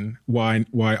question why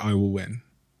I will win.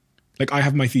 Like, I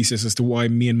have my thesis as to why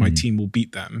me and my team will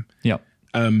beat them. Yep.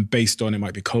 Based on, it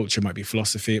might be culture, it might be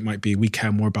philosophy, it might be we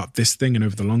care more about this thing, and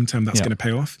over the long term that's going to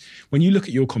pay off. When you look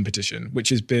at your competition, which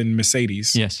has been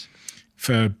Mercedes, yes,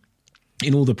 for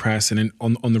in all the press and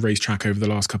on the racetrack over the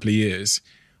last couple of years,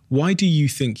 why do you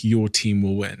think your team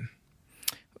will win?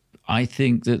 I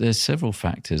think that there's several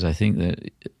factors. I think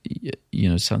that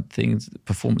some things,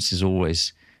 performance is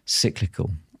always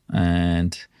cyclical,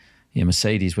 and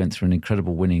Mercedes went through an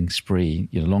incredible winning spree,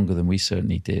 longer than we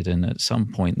certainly did, and at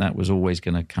some point that was always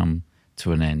going to come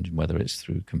to an end, whether it's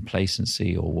through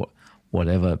complacency or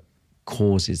whatever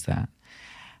causes that.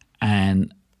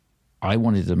 And I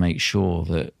wanted to make sure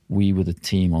that we were the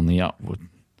team on the upward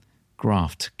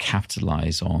graph to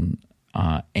capitalize on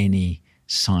any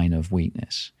sign of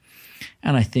weakness.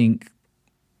 And I think,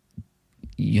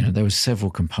 there were several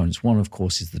components. One, of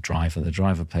course, is the driver. The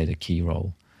driver played a key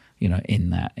role, in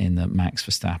that Max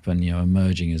Verstappen,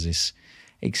 emerging as this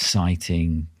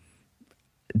exciting,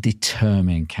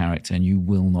 determined character. And you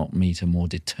will not meet a more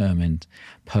determined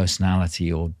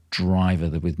personality or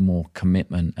driver with more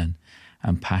commitment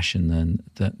and passion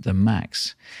than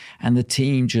Max. And the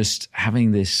team just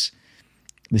having this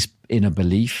inner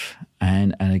belief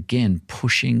and again,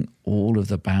 pushing all of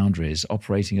the boundaries,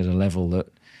 operating at a level that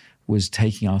was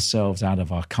taking ourselves out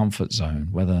of our comfort zone,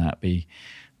 whether that be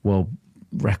world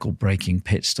record-breaking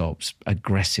pit stops,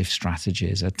 aggressive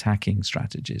strategies, attacking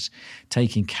strategies,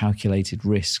 taking calculated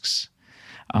risks,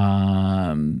 with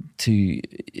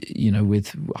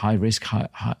high risk,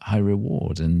 high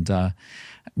reward, and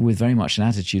with very much an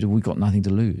attitude of we've got nothing to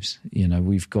lose.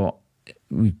 We've got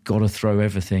to throw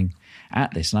everything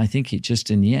at this. And I think it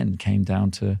just in the end came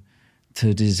down to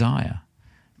desire,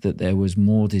 that there was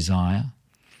more desire.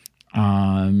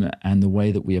 And the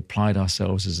way that we applied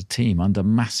ourselves as a team under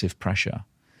massive pressure,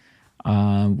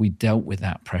 we dealt with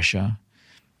that pressure,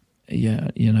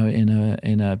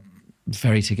 in a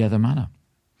very together manner.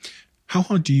 How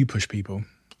hard do you push people?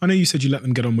 I know you said you let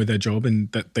them get on with their job and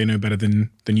that they know better than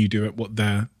you do at what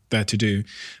they're there to do.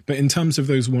 But in terms of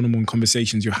those one-on-one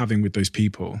conversations you're having with those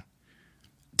people,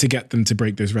 to get them to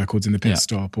break those records in the pit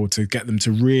stop, or to get them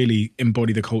to really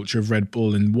embody the culture of Red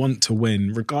Bull and want to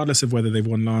win, regardless of whether they've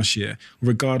won last year,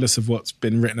 regardless of what's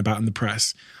been written about in the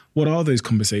press. What are those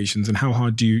conversations and how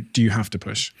hard do you have to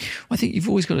push? Well, I think you've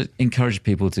always got to encourage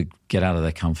people to get out of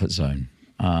their comfort zone.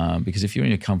 Because if you're in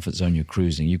your comfort zone, you're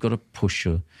cruising, you've got to push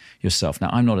yourself. Now,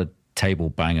 I'm not a table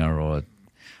banger or,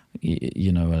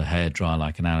 a hair dryer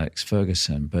like an Alex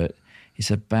Ferguson, but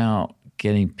it's about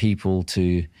getting people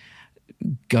to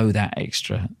go that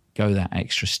extra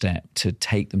step, to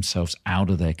take themselves out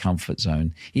of their comfort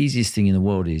zone. Easiest thing in the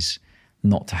world is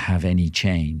not to have any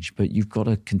change, but you've got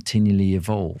to continually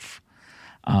evolve.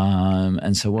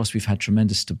 And so whilst we've had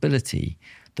tremendous stability,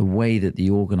 the way that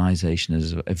the organization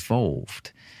has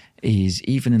evolved is,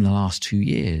 even in the last 2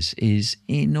 years, is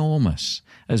enormous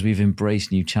as we've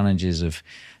embraced new challenges of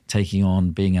taking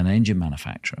on being an engine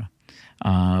manufacturer,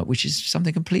 which is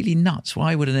something completely nuts.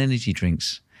 Why would an energy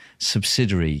drinks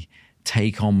subsidiary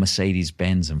take on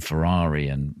Mercedes-Benz and Ferrari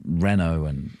and Renault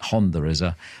and Honda as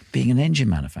being an engine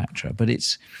manufacturer? But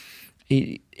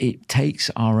it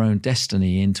takes our own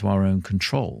destiny into our own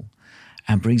control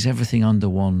and brings everything under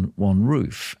one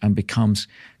roof and becomes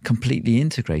completely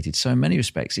integrated. So in many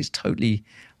respects, it's totally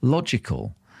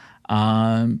logical.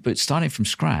 But starting from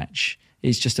scratch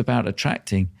is just about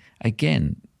attracting,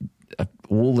 again,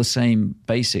 all the same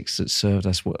basics that served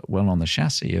us well on the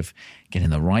chassis of getting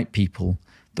the right people,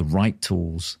 the right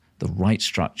tools, the right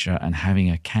structure, and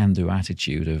having a can-do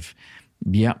attitude of,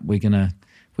 we're gonna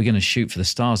shoot for the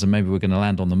stars and maybe we're going to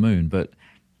land on the moon, but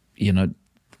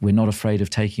we're not afraid of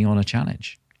taking on a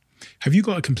challenge. Have you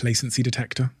got a complacency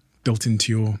detector built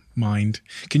into your mind?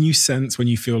 Can you sense when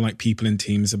you feel like people in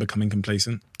teams are becoming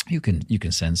complacent? You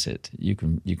can sense it. You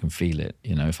can feel it.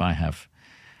 If I have,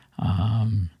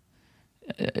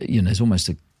 there's almost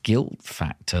a guilt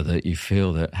factor that you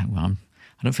feel that,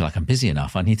 I don't feel like I'm busy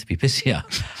enough. I need to be busier.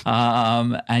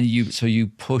 And you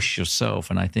push yourself,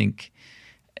 and I think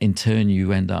in turn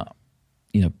you end up,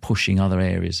 pushing other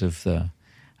areas of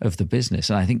the business.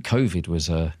 And I think COVID was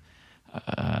a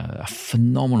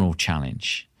phenomenal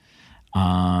challenge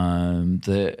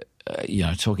that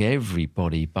took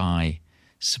everybody by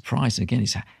surprise. And again,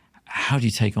 it's how do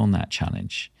you take on that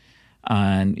challenge?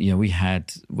 And we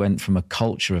went from a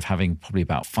culture of having probably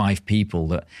about 5 people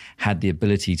that had the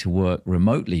ability to work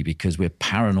remotely because we're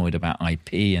paranoid about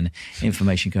IP and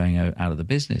information going out of the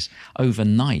business.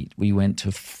 Overnight, we went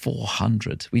to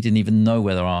 400. We didn't even know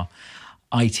whether our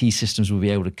IT systems would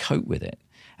be able to cope with it,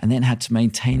 and then had to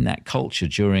maintain that culture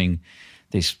during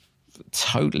this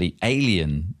totally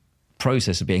alien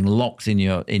process of being locked in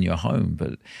your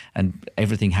home, and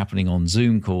everything happening on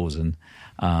Zoom calls and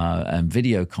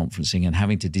video conferencing, and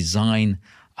having to design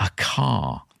a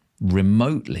car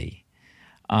remotely.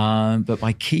 But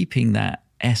by keeping that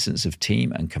essence of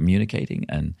team and communicating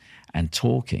and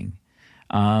talking,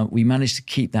 we managed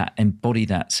to embody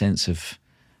that sense of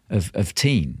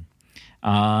team.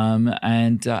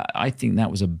 And I think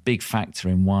that was a big factor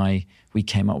in why we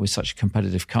came up with such a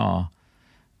competitive car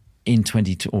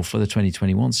for the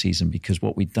 2021 season, because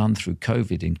what we'd done through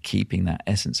COVID in keeping that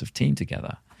essence of team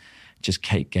together just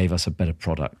gave us a better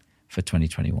product for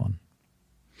 2021.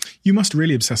 You must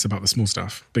really obsess about the small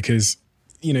stuff, because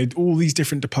all these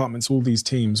different departments, all these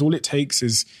teams, all it takes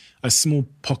is a small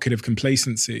pocket of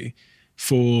complacency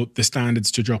for the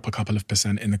standards to drop a couple of %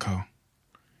 in the car.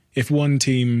 If one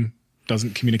team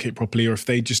doesn't communicate properly, or if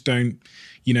they just don't,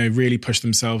 really push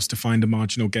themselves to find a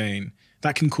marginal gain,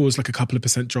 that can cause like a couple of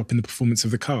 % drop in the performance of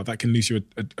the car. That can lose you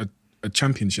a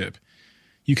championship.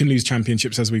 You can lose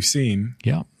championships, as we've seen,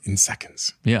 in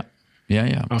seconds. Yeah.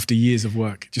 After years of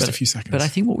work, just a few seconds. But I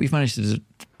think what we've managed to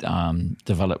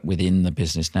develop within the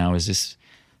business now is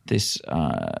this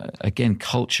again,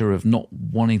 culture of not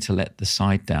wanting to let the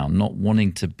side down, not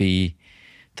wanting to be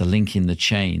the link in the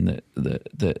chain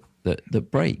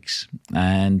that breaks.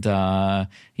 And,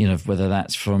 whether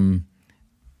that's from,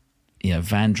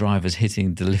 van drivers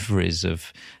hitting deliveries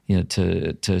of,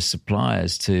 to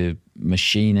suppliers, to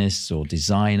machinists or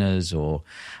designers or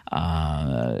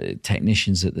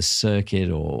technicians at the circuit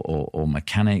or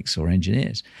mechanics or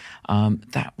engineers.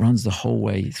 That runs the whole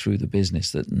way through the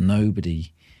business, that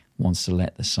nobody wants to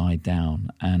let the side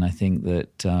down. And I think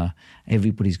that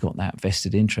everybody's got that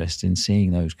vested interest in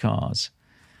seeing those cars,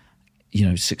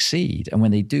 succeed. And when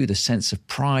they do, the sense of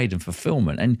pride and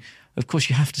fulfillment. And of course,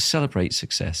 you have to celebrate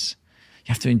success.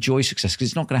 You have to enjoy success, because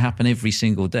it's not going to happen every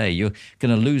single day. You're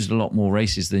going to lose a lot more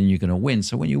races than you're going to win.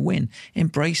 So when you win,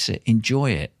 embrace it,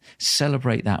 enjoy it,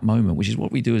 celebrate that moment, which is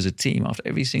what we do as a team after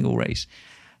every single race.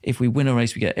 If we win a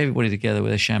race, we get everybody together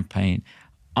with a champagne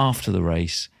after the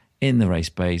race in the race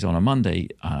bays on a Monday,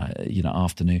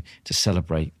 afternoon to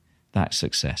celebrate that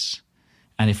success.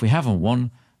 And if we haven't won,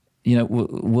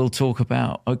 we'll talk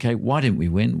about, okay, why didn't we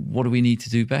win? What do we need to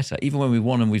do better? Even when we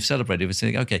won and we've celebrated, we're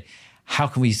saying, okay, how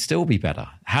can we still be better?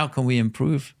 How can we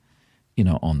improve,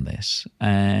 on this?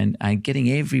 And getting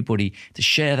everybody to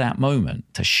share that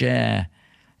moment, to share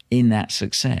in that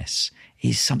success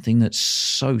is something that's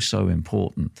so, so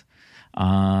important,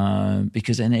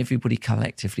 because then everybody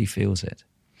collectively feels it.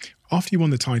 After you won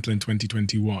the title in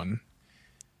 2021,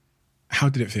 how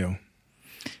did it feel?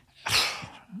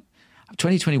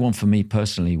 2021 for me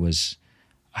personally was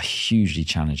a hugely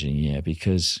challenging year,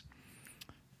 because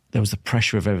there was the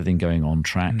pressure of everything going on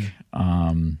track.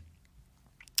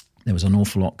 There was an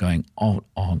awful lot going on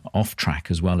off track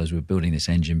as well, as we're building this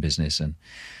engine business. And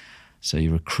so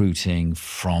you're recruiting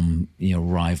from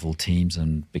rival teams,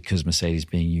 and because Mercedes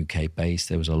being UK based,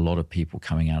 there was a lot of people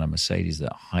coming out of Mercedes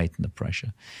that heightened the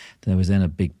pressure. There was then a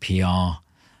big PR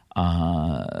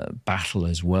battle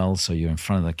as well. So you're in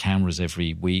front of the cameras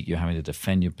every week. You're having to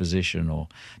defend your position or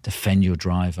defend your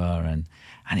driver, and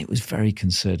it was very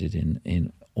concerted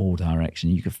in all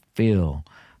directions. You could feel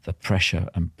the pressure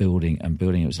and building.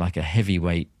 It was like a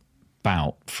heavyweight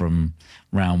bout from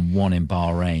round 1 in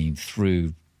Bahrain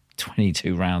through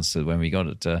 22 rounds to when we got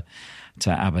it to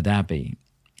Abu Dhabi.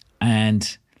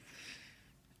 And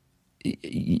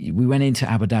we went into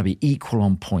Abu Dhabi equal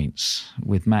on points,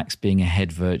 with Max being a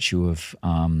head virtue of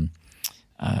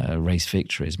race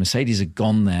victories. Mercedes had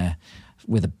gone there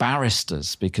with the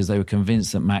barristers because they were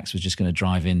convinced that Max was just going to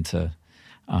drive into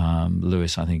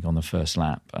Lewis, I think, on the first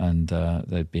lap, and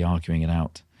they'd be arguing it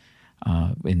out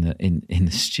in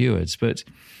the stewards. But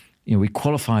we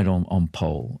qualified on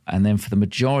pole, and then for the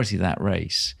majority of that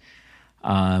race,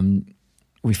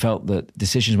 we felt that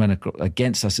decisions went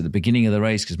against us at the beginning of the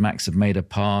race because Max had made a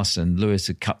pass and Lewis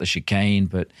had cut the chicane,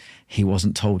 but he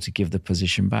wasn't told to give the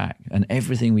position back. And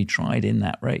everything we tried in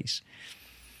that race,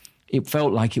 it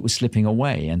felt like it was slipping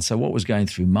away. And so what was going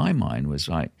through my mind was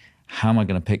like, how am I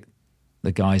going to pick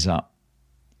the guys up,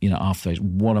 after those?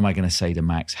 What am I going to say to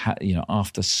Max?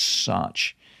 After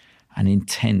such an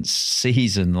intense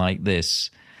season like this,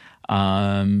 what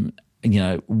am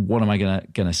I going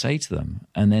to say to them?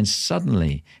 And then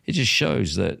suddenly it just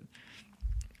shows that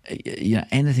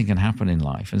anything can happen in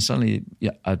life. And suddenly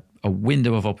a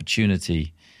window of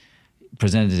opportunity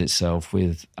presented itself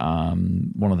with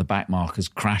one of the back markers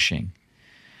crashing.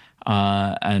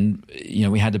 And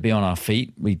we had to be on our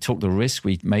feet. We took the risk.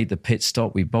 We made the pit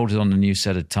stop. We bolted on a new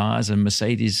set of tires, and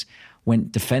Mercedes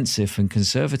went defensive and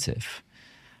conservative.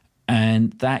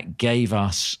 And that gave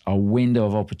us a window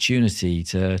of opportunity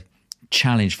to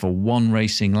challenge for one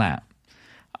racing lap.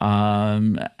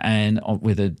 And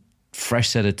with a fresh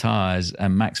set of tires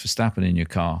and Max Verstappen in your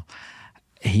car,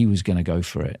 he was going to go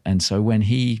for it. And so when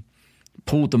he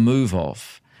pulled the move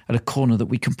off at a corner that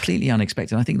we completely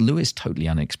unexpected, I think Lewis totally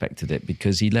unexpected it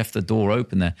because he left the door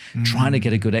open there, trying to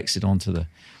get a good exit onto the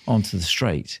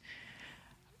straight.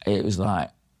 It was like,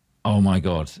 oh my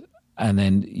God. And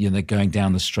then they're going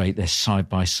down the straight, they're side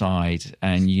by side,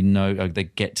 and they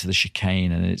get to the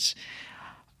chicane, and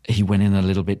he went in a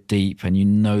little bit deep, and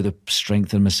the strength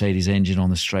of the Mercedes engine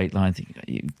on the straight line.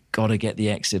 You've got to get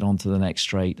the exit onto the next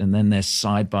straight, and then they're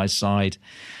side by side.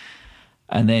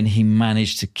 And then he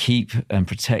managed to keep and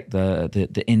protect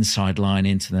the inside line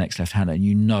into the next left-hander. And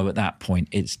you know at that point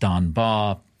it's done,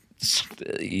 bar,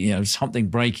 something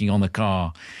breaking on the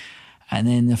car. And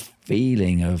then the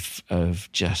feeling of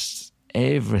just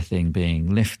everything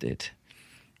being lifted.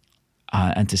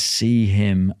 And to see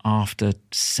him after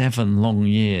 7 long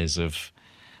years of,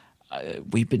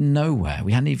 we've been nowhere.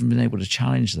 We hadn't even been able to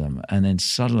challenge them. And then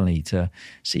suddenly to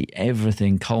see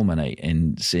everything culminate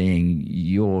in seeing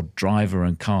your driver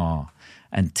and car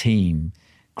and team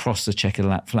cross the checkered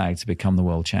flag to become the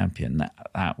world champion,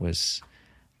 that was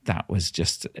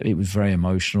just, it was very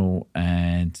emotional,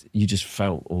 and you just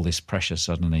felt all this pressure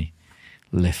suddenly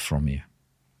lift from you.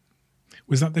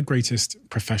 Was that the greatest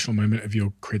professional moment of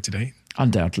your career today?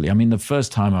 Undoubtedly. I mean, the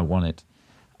first time I won it,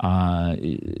 I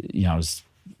was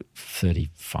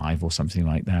 35 or something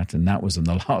like that, and that was in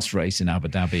the last race in Abu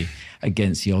Dhabi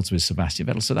against the odds with Sebastian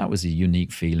Vettel. So that was a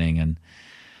unique feeling, and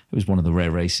it was one of the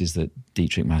rare races that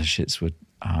Dietrich Mateschitz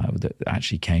that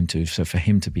actually came to. So for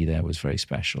him to be there was very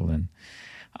special, and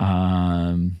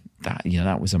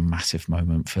that was a massive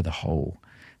moment for the whole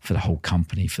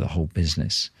company, for the whole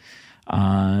business.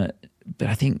 But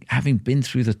I think having been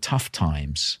through the tough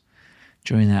times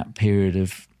during that period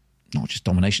of not just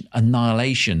domination,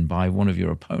 annihilation by one of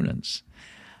your opponents,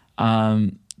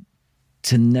 to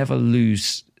never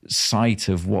lose sight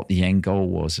of what the end goal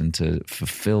was and to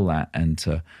fulfill that and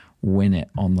to win it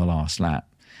on the last lap.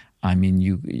 I mean,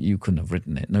 you couldn't have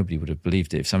written it. Nobody would have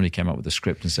believed it. If somebody came up with a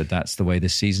script and said that's the way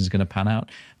this season's going to pan out,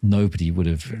 nobody would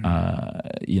have,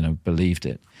 believed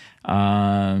it.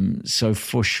 So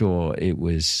for sure, it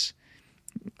was,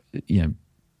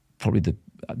 probably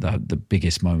the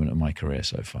biggest moment of my career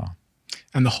so far.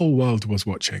 And the whole world was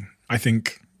watching. I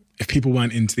think if people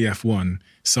weren't into the F1,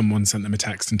 someone sent them a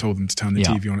text and told them to turn the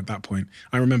TV on at that point.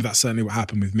 I remember that's certainly what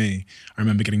happened with me. I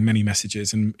remember getting many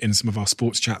messages in some of our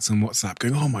sports chats on WhatsApp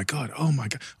going, oh my God.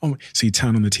 So you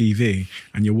turn on the TV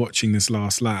and you're watching this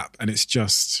last lap, and it's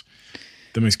just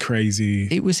the most crazy.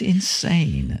 It was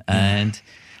insane. And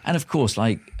of course,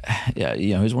 it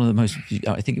was one of the most,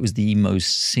 I think it was the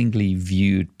most singly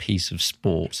viewed piece of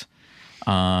sport,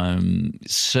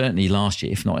 certainly last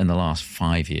year, if not in the last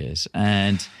 5 years.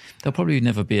 And there'll probably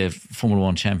never be a Formula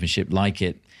One championship like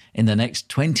it in the next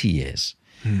 20 years.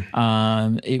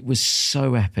 It was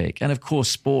so epic. And of course,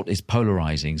 sport is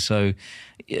polarizing. So,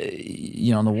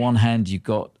 on the one hand, you've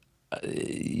got,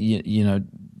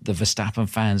 the Verstappen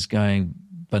fans going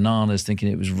bananas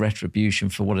thinking it was retribution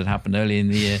for what had happened earlier in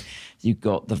the year. You've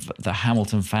got the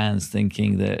Hamilton fans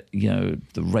thinking that,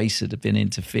 the race had been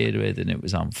interfered with and it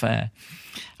was unfair.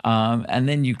 And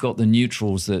then you've got the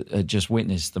neutrals that had just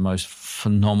witnessed the most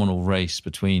phenomenal race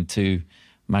between two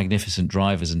magnificent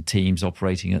drivers and teams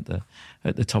operating at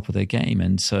the top of their game.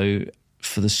 And so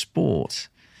for the sport,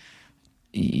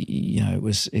 it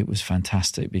was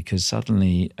fantastic, because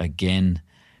suddenly, again,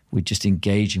 we're just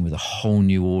engaging with a whole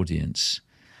new audience.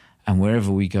 And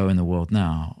wherever we go in the world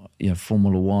now,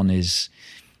 Formula One is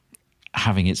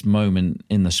having its moment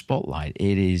in the spotlight.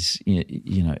 It is,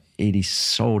 it is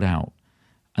sold out,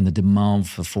 and the demand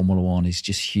for Formula One is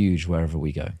just huge wherever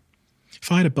we go.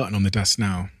 If I had a button on the desk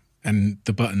now, and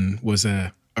the button was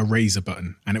a razor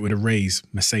button, and it would erase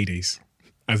Mercedes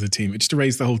as a team, it just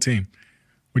erased the whole team,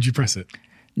 would you press it?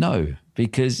 No,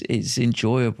 because it's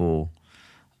enjoyable,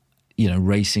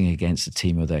 racing against a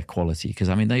team of their quality. Because,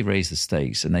 they raised the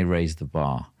stakes and they raised the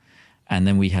bar, and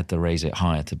then we had to raise it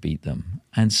higher to beat them.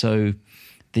 And so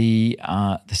the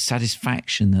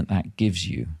satisfaction that gives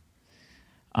you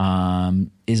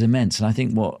is immense. And I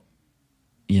think what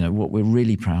we're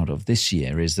really proud of this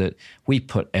year is that we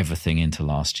put everything into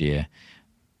last year,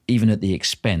 even at the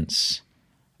expense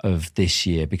of this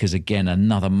year, because again,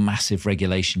 another massive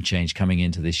regulation change coming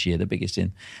into this year, the biggest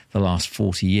in the last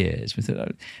 40 years. We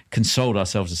consoled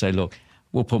ourselves to say, look,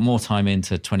 we'll put more time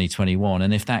into 2021,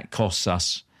 and if that costs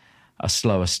us a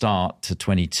slower start to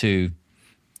 22,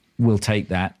 we'll take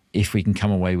that if we can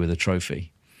come away with a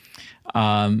trophy.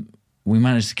 We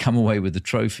managed to come away with the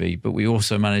trophy, but we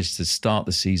also managed to start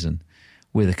the season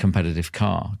with a competitive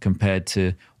car compared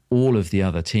to all of the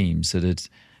other teams that had,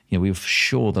 we were for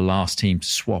sure the last team to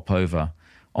swap over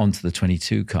onto the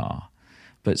 22 car.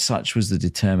 But such was the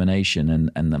determination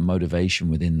and the motivation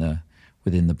within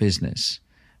the business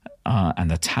and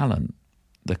the talent.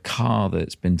 The car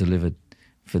that's been delivered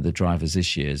for the drivers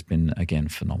this year has been, again,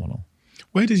 phenomenal.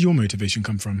 Where does your motivation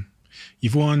come from?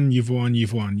 You've won. You've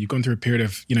gone through a period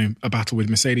of, a battle with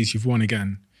Mercedes. You've won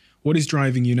again. What is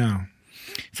driving you now?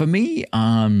 For me,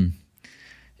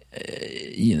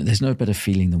 there's no better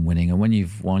feeling than winning. And when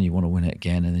you've won, you want to win it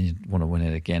again, and then you want to win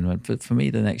it again. But for me,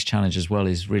 the next challenge as well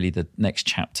is really the next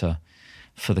chapter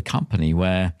for the company,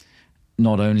 where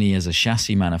not only as a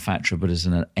chassis manufacturer, but as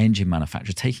an engine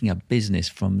manufacturer, taking a business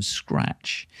from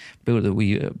scratch.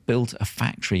 We built a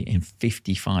factory in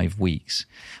 55 weeks.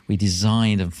 We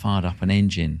designed and fired up an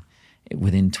engine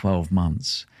within 12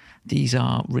 months. These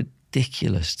are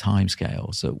ridiculous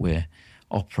timescales that we're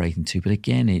operating to. But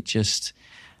again, it just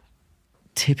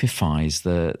typifies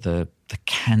the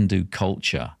can-do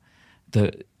culture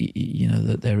that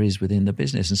that there is within the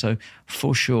business. And so,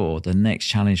 for sure, the next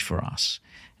challenge for us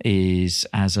is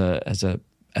as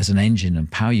an engine and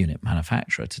power unit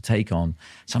manufacturer to take on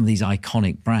some of these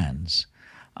iconic brands.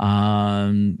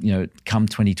 Come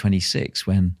 2026,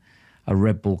 when a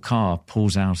Red Bull car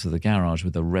pulls out of the garage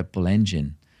with a Red Bull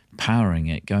engine powering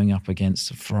it, going up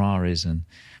against Ferraris and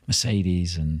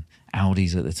Mercedes and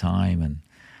Audis at the time,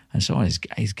 and so on, is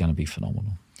going to be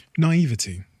phenomenal.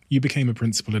 Naivety. You became a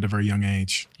principal at a very young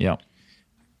age. Yeah.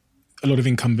 A lot of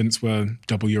incumbents were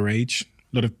double your age.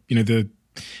 A lot of, it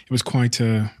was quite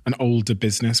an older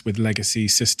business with legacy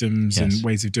systems and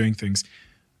ways of doing things.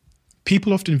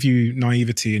 People often view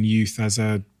naivety in youth as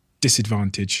a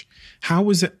disadvantage. How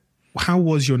was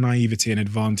your naivety an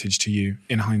advantage to you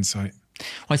in hindsight?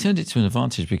 Well, I turned it to an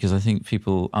advantage because I think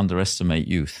people underestimate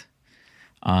youth.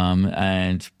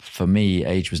 And for me,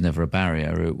 age was never a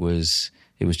barrier. It was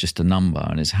just a number,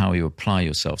 and it's how you apply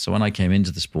yourself. So when I came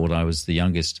into the sport, I was the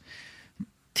youngest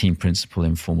team principal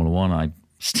in Formula One. I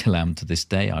still am to this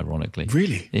day, ironically.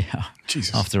 Really? Yeah.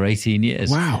 Jesus. After 18 years.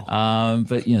 Wow.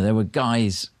 But, there were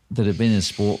guys that had been in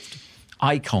sport,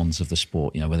 icons of the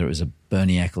sport, whether it was a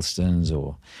Bernie Ecclestons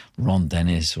or Ron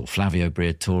Dennis or Flavio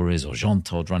Briatores or Jean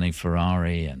Todt running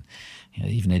Ferrari, and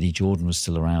even Eddie Jordan was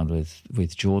still around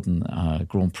with Jordan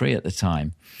Grand Prix at the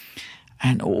time.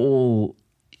 And all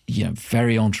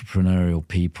very entrepreneurial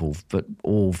people, but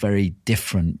all very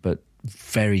different, but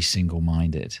very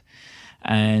single-minded.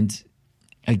 And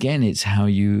again, it's how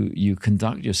you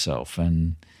conduct yourself.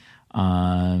 And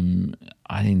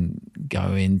I didn't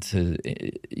go into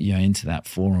that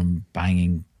forum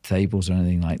banging tables or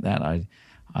anything like that.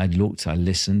 I looked, I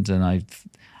listened, and I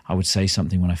would say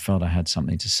something when I felt I had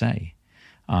something to say.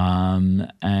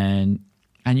 And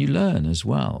you learn as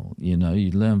well. You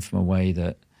learn from a way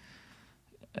that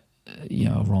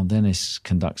Ron Dennis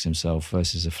conducts himself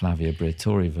versus a Flavio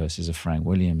Briatore versus a Frank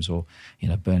Williams, or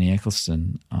Bernie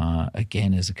Ecclestone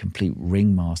again as a complete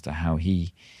ringmaster. How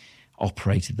he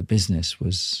operated the business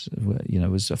was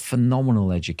a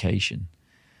phenomenal education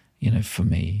for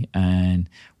me. And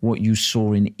what you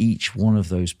saw in each one of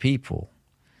those people,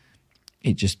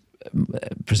 it just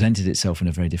presented itself in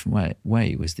a very different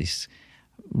way. It was this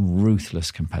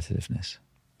ruthless competitiveness.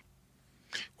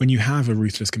 When you have a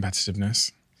ruthless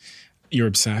competitiveness, you're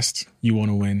obsessed, you want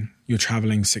to win, you're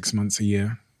traveling 6 months a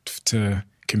year to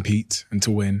compete and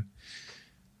to win.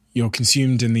 You're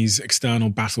consumed in these external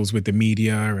battles with the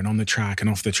media and on the track and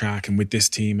off the track and with this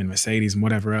team and Mercedes and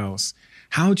whatever else.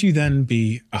 How do you then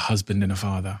be a husband and a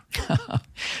father?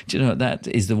 Do you know, that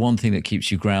is the one thing that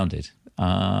keeps you grounded.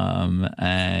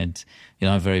 And,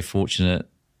 I'm very fortunate.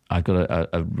 I've got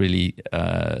a really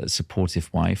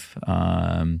supportive wife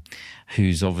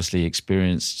who's obviously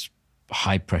experienced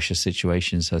high-pressure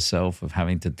situations herself, of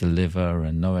having to deliver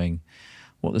and knowing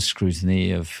what the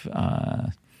scrutiny of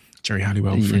Jerry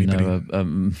Halliwell, for anybody. A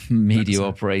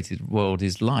media-operated world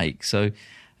is like. So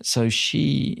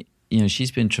she,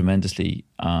 she's been tremendously,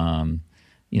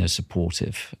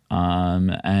 supportive.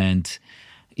 And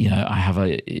I have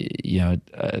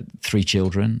 3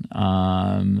 children,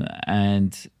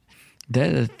 and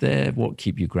they're what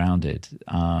keep you grounded.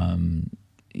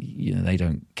 They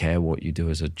don't care what you do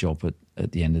as a job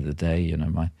at the end of the day.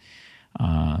 My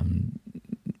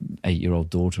 8-year-old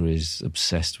daughter is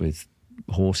obsessed with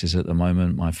horses at the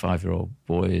moment. My 5-year-old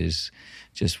boy is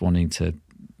just wanting to,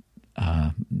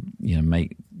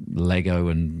 make Lego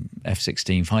and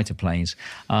F-16 fighter planes.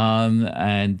 And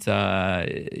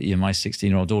my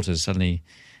 16-year-old daughter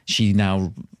she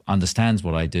now understands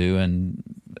what I do, and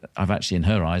I've actually, in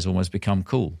her eyes, almost become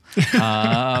cool.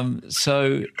 Family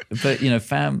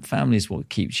is what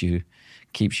keeps you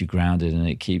grounded, and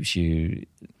it keeps you.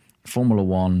 Formula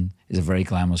One is a very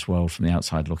glamorous world from the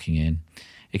outside looking in.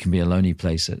 It can be a lonely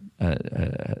place at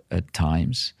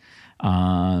times, but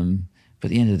at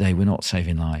the end of the day, we're not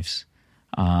saving lives.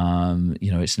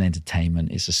 It's an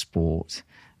entertainment, it's a sport,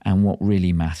 and what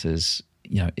really matters,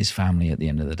 is family at the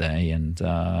end of the day, and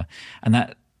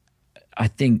that, I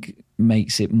think,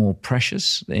 makes it more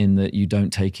precious in that you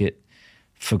don't take it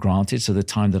for granted. So the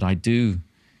time that I do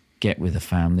get with the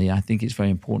family, I think it's very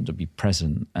important to be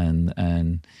present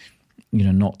and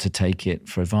not to take it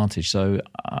for advantage. So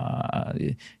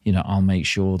I'll make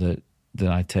sure that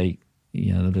I take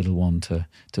the little one to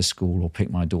school, or pick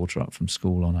my daughter up from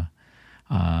school on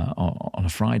a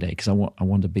Friday, because I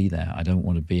want to be there. I don't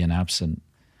want to be an absent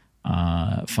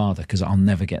father, because I'll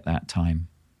never get that time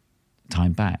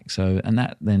back. So, and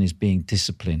that then is being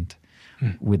disciplined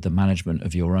with the management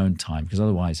of your own time, because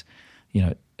otherwise,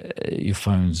 your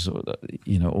phone's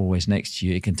always next to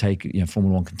you. It can take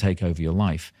Formula One can take over your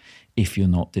life if you're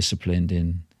not disciplined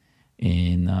in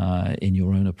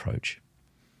your own approach.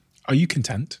 Are you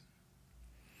content?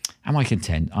 Am I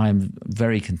content? I'm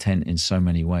very content in so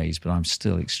many ways, but I'm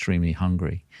still extremely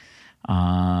hungry.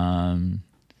 And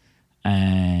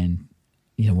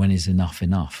when is enough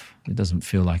enough? It doesn't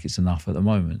feel like it's enough at the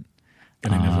moment.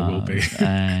 But it never will be.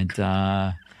 And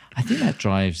I think that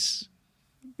drives,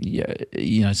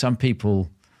 some people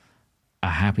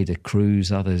are happy to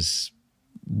cruise, others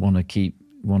want to keep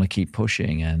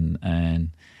pushing, and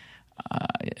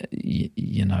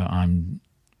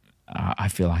I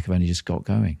feel like I've only just got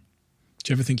going.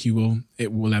 Do you ever think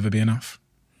it will ever be enough?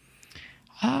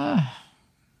 The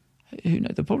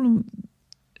problem,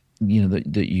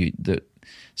 that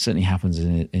certainly happens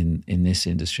in this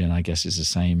industry, and I guess it's the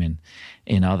same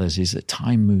in others, is that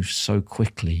time moves so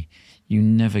quickly. You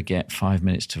never get 5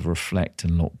 minutes to reflect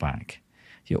and look back.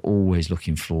 You're always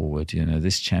looking forward.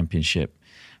 This championship,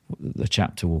 the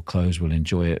chapter will close. We'll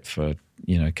enjoy it for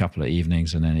a couple of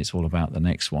evenings, and then it's all about the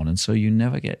next one. And so you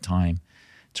never get time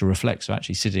to reflect. So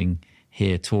actually, sitting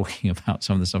here talking about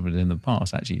some of the stuff in the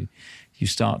past, actually, you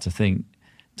start to think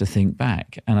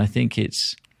back. And I think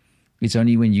it's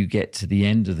only when you get to the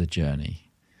end of the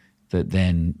journey that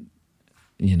then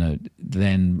you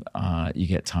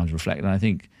get time to reflect. And I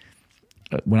think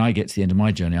when I get to the end of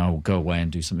my journey, I will go away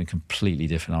and do something completely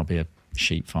different. I'll be a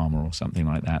sheep farmer or something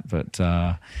like that. But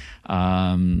I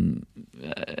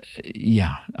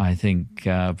think,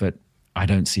 but I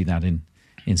don't see that in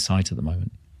sight at the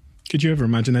moment. Could you ever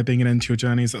imagine there being an end to your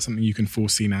journey? Is that something you can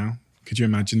foresee now? Could you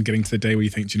imagine getting to the day where you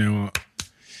think, do you know what,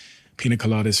 pina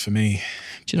coladas for me?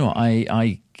 Do you know what,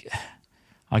 I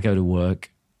go to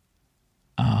work,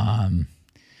 and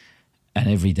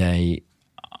every day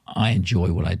I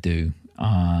enjoy what I do.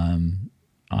 I'm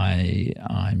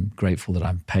grateful that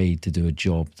I'm paid to do a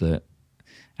job that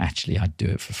actually I do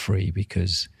it for free,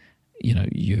 because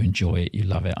you enjoy it, you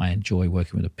love it. I enjoy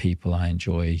working with the people. I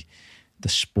enjoy the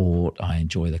sport. I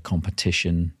enjoy the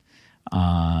competition.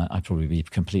 I'd probably be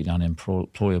completely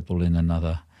unemployable in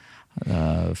another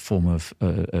form of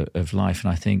life.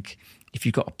 And I think if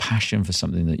you've got a passion for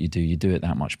something that you do it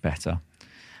that much better.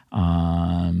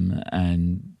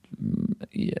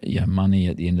 Money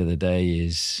at the end of the day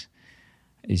is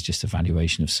just a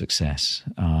valuation of success.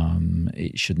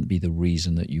 It shouldn't be the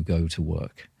reason that you go to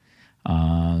work.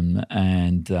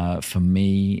 For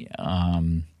me,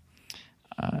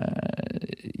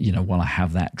 while I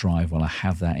have that drive, while I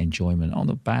have that enjoyment on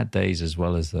the bad days as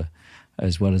well as the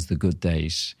good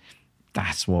days,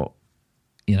 that's what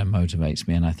motivates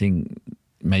me. And I think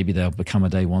maybe there'll become a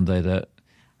day one day that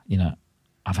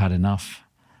I've had enough,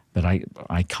 but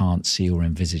I can't see or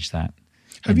envisage that.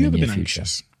 Have you ever been future.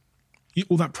 anxious?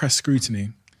 All that press scrutiny,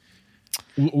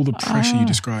 all the pressure you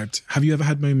described. Have you ever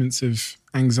had moments of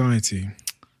anxiety? I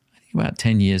think about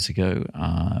 10 years ago,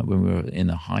 when we were in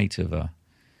the height of a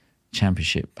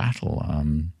championship battle,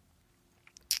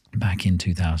 back in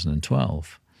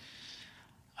 2012,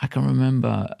 I can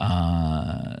remember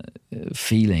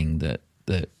feeling that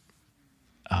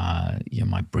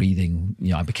my breathing,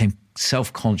 I became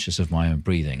self-conscious of my own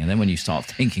breathing. And then when you start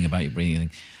thinking about your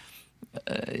breathing,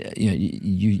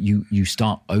 you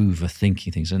start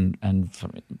overthinking things. And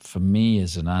for me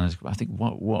as an analyst, I think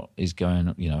what is going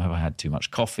on? Have I had too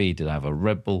much coffee? Did I have a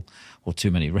Red Bull or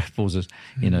too many Red Bulls,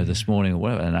 this morning or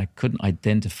whatever? And I couldn't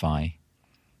identify,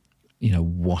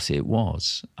 what it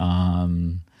was.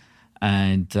 And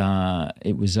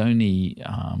it was only,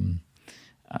 when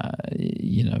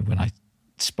I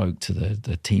spoke to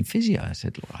the team physio, I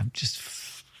said, look, I'm just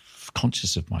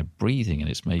conscious of my breathing and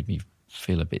it's made me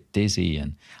feel a bit dizzy,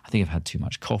 and I think I've had too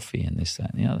much coffee and this,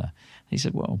 that and the other. And he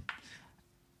said, well,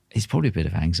 it's probably a bit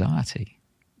of anxiety,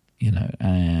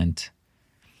 and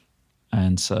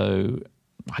so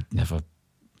I'd never,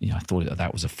 I thought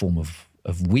that was a form of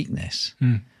weakness.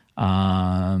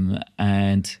 And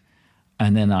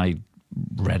then I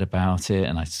read about it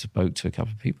and I spoke to a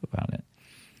couple of people about it.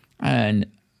 And,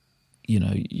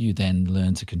 you then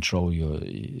learn to control your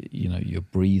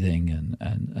breathing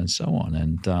and so on.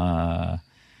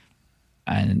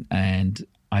 And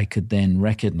I could then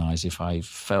recognize if I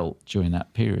felt during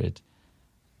that period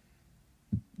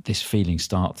this feeling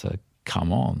start to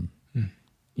come on,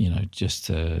 just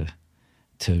to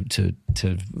to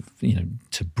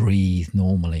breathe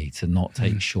normally, to not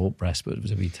take short breaths, but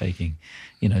to be taking,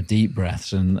 deep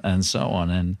breaths and so on.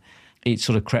 And it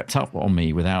sort of crept up on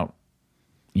me without,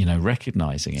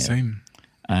 recognizing it. Same.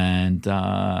 And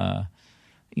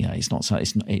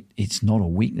it's not a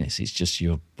weakness. It's just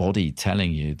your body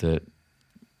telling you that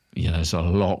there's a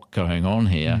lot going on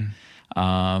here,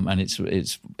 and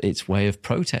it's way of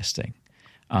protesting,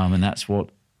 and that's what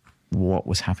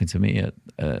was happening to me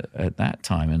at that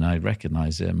time. And I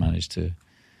recognized it and managed to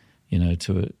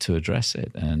to address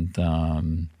it.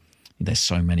 And there's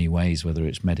so many ways, whether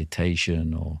it's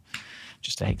meditation or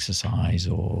just exercise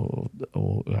or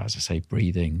as I say,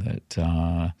 breathing,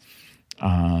 that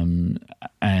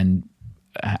and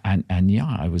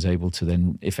I was able to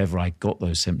then, if ever I got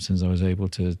those symptoms, I was able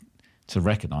to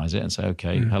recognize it and say,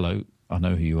 okay, hello, I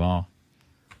know who you are.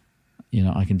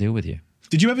 I can deal with you.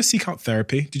 Did you ever seek out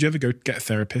therapy? Did you ever go get a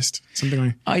therapist?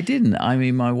 I didn't. I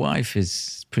mean, my wife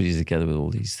is pretty together with all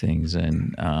these things,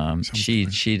 and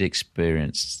she'd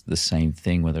experienced the same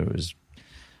thing, whether it was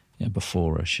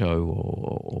before a show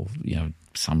or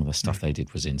some of the stuff they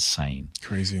did was insane,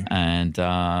 crazy, and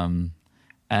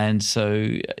so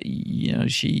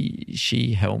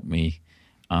she helped me,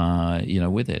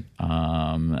 with it,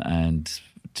 and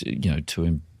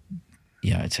to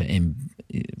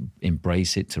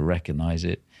embrace it, to recognize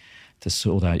it, to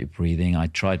sort out your breathing. I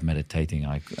tried meditating.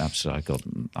 I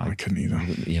couldn't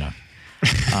either.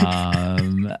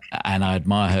 And I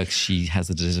admire her 'cause she has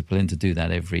the discipline to do that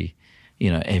every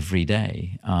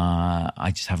day.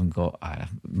 I just haven't got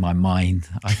my mind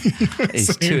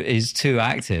is too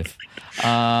active.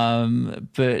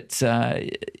 But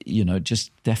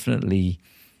just definitely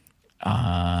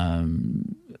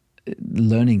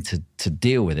learning to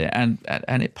deal with it, and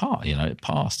it passed. It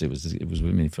passed. It was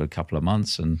with me for a couple of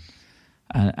months, and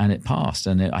it passed.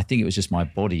 And I think it was just my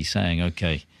body saying,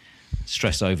 "Okay,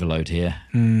 stress overload here.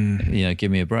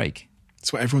 Give me a break."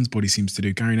 It's what everyone's body seems to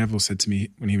do. Gary Neville said to me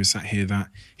when he was sat here that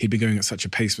he'd been going at such a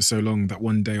pace for so long that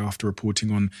one day after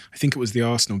reporting on, I think it was the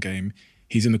Arsenal game,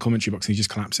 he's in the commentary box and he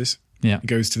just collapses. Yeah. He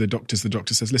goes to the doctors. The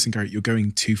doctor says, "Listen, Gary, you're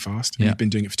going too fast. You've been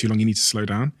doing it for too long. You need to slow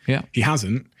down." Yeah. He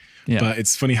hasn't. Yeah. But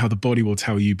it's funny how the body will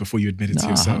tell you before you admit it to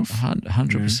yourself.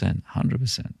 100%.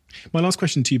 100%. My last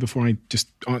question to you before I just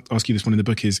ask you this one in the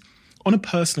book is, on a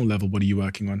personal level, what are you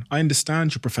working on? I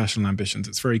understand your professional ambitions.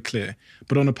 It's very clear.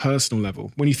 But on a personal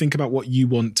level, when you think about what you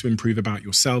want to improve about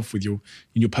yourself in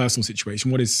your personal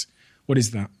situation, what is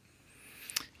that?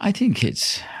 I think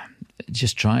it's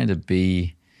just trying to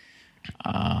be,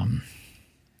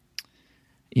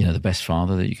 the best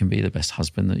father that you can be, the best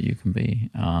husband that you can be.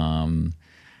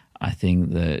 I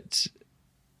think that,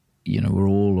 we're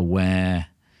all aware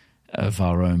of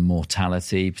our own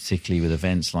mortality, particularly with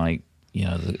events like,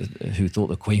 who thought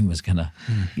the Queen was gonna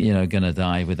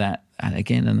die with that. And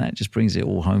again, and that just brings it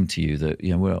all home to you that,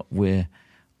 we're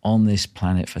on this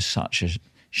planet for such a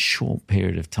short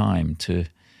period of time to,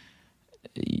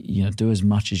 do as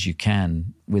much as you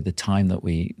can with the time that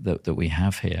we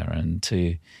have here, and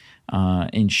to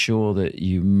ensure that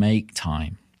you make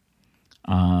time.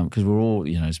 Because we're all,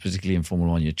 particularly in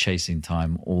Formula One, you're chasing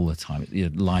time all the time. Your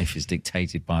life is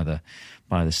dictated by the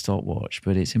stopwatch,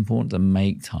 but it's important to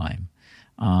make time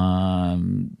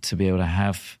to be able to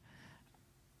have,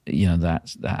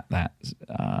 that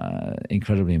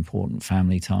incredibly important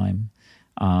family time,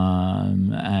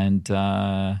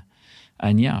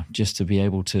 just to be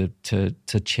able to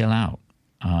chill out,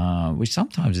 which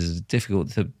sometimes is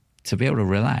difficult to be able to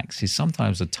relax. Is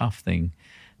sometimes a tough thing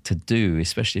to do,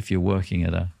 especially if you're working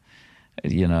at on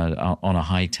a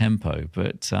high tempo.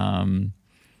 But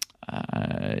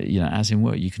as in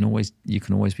work, you can always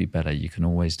be better. You can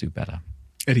always do better.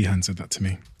 Eddie Hearn said that to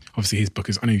me. Obviously, his book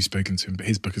is, I know you've spoken to him, but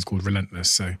his book is called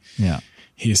Relentless. So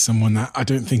he is someone that I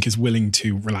don't think is willing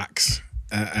to relax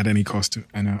at any cost.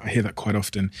 And I hear that quite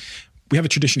often. We have a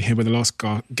tradition here where the last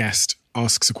guest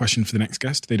asks a question for the next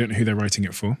guest. They don't know who they're writing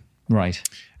it for. Right.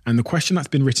 And the question that's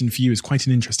been written for you is quite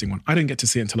an interesting one. I don't get to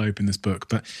see it until I open this book,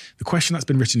 but the question that's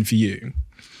been written for you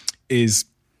is,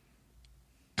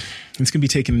 it's going to be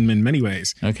taken in many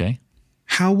ways. Okay.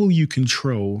 How will you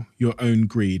control your own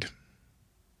greed?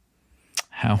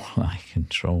 How will I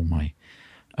control my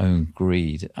own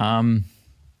greed? I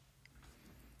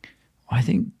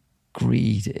think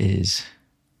greed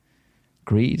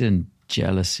and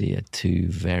jealousy are two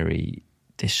very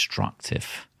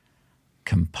destructive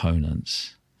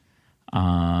components.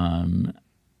 And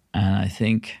I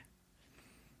think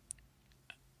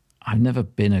I've never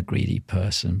been a greedy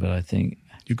person, but I think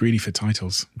you're greedy for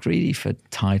titles. Greedy for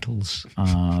titles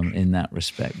in that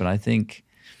respect. But I think,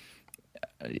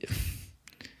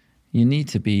 you need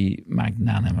to be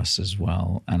magnanimous as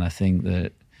well. And I think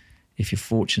that if you're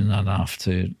fortunate enough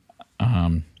to,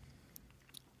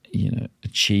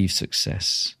 achieve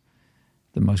success,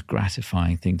 the most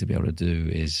gratifying thing to be able to do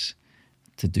is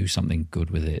to do something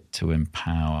good with it, to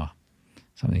empower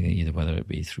something, either whether it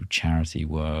be through charity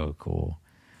work or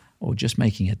just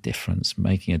making a difference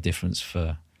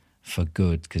for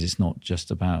good, because it's not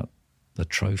just about the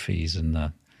trophies and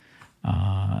the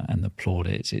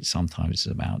plaudits. It's sometimes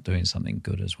about doing something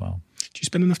good as well. Do you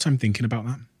spend enough time thinking about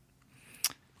that?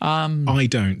 I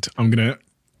don't. I'm gonna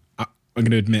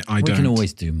admit I don't. We can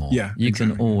always do more. Yeah, you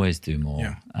exactly. can always do more.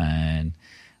 Yeah. And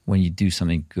when you do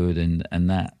something good, and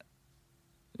that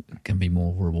can be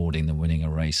more rewarding than winning a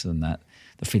race, than that,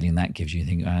 the feeling that gives you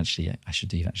think, actually, I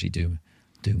should actually do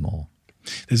more.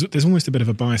 There's almost a bit of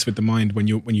a bias with the mind when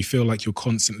you feel like you're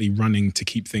constantly running to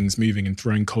keep things moving and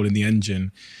throwing coal in the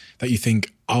engine, that you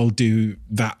think, I'll do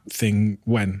that thing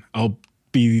when, I'll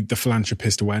be the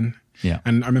philanthropist when. Yeah.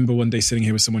 And I remember one day sitting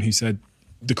here with someone who said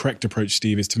the correct approach,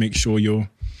 Steve, is to make sure you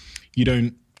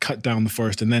don't cut down the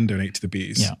forest and then donate to the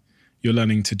bees. Yeah. You're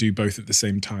learning to do both at the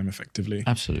same time, effectively.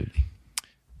 Absolutely.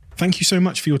 Thank you so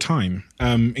much for your time.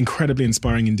 Incredibly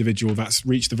inspiring individual that's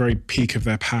reached the very peak of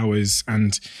their powers.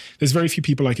 And there's very few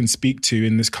people I can speak to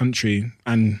in this country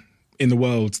and in the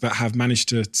world that have managed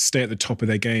to stay at the top of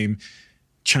their game,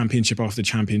 championship after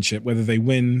championship, whether they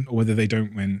win or whether they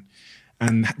don't win.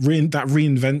 And that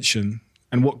reinvention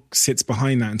and what sits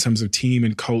behind that in terms of team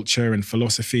and culture and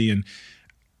philosophy and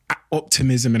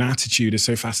optimism and attitude is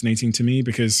so fascinating to me,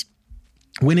 because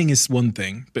winning is one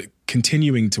thing, but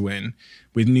continuing to win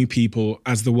with new people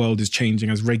as the world is changing,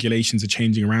 as regulations are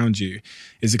changing around you,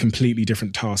 is a completely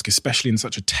different task, especially in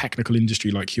such a technical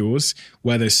industry like yours,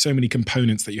 where there's so many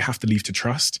components that you have to leave to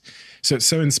trust. So it's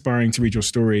so inspiring to read your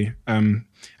story. And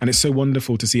it's so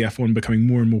wonderful to see F1 becoming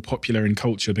more and more popular in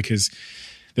culture, because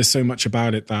there's so much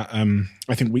about it that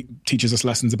I think teaches us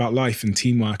lessons about life and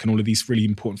teamwork and all of these really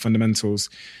important fundamentals.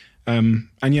 And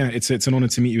yeah, it's an honor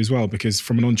to meet you as well, because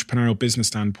from an entrepreneurial business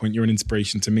standpoint, you're an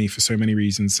inspiration to me for so many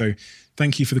reasons. So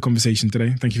thank you for the conversation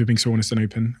today. Thank you for being so honest and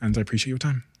open, and I appreciate your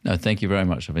time. No, thank you very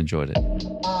much. I've enjoyed it.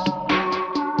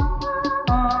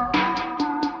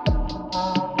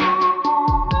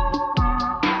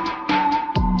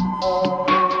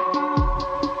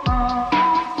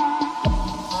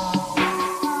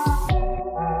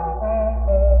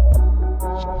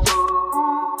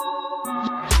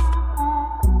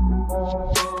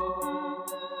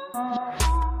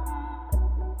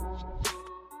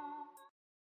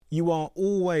 You are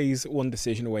always one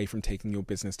decision away from taking your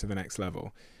business to the next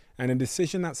level. And a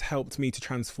decision that's helped me to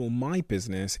transform my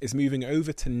business is moving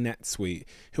over to NetSuite,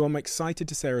 who I'm excited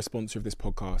to say are a sponsor of this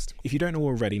podcast. If you don't know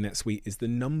already, NetSuite is the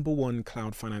 #1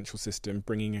 cloud financial system,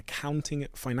 bringing accounting,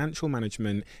 financial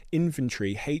management,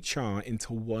 inventory, HR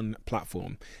into one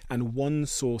platform and one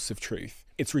source of truth.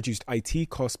 It's reduced IT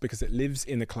costs because it lives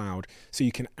in the cloud, so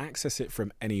you can access it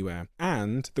from anywhere.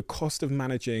 And the cost of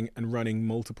managing and running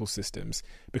multiple systems,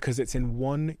 because it's in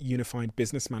one unified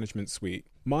business management suite.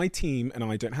 My team and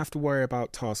I don't have to worry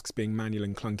about tasks being manual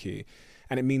and clunky.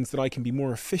 And it means that I can be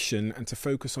more efficient and to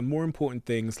focus on more important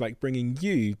things like bringing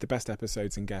you the best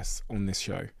episodes and guests on this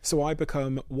show. So I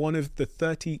become one of the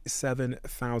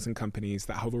 37,000 companies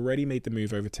that have already made the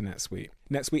move over to NetSuite.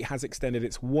 NetSuite has extended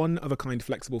its one-of-a-kind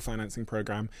flexible financing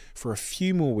program for a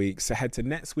few more weeks. So head to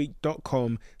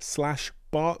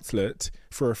netsuite.com/Bartlett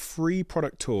for a free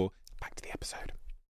product tour. Back to the episode.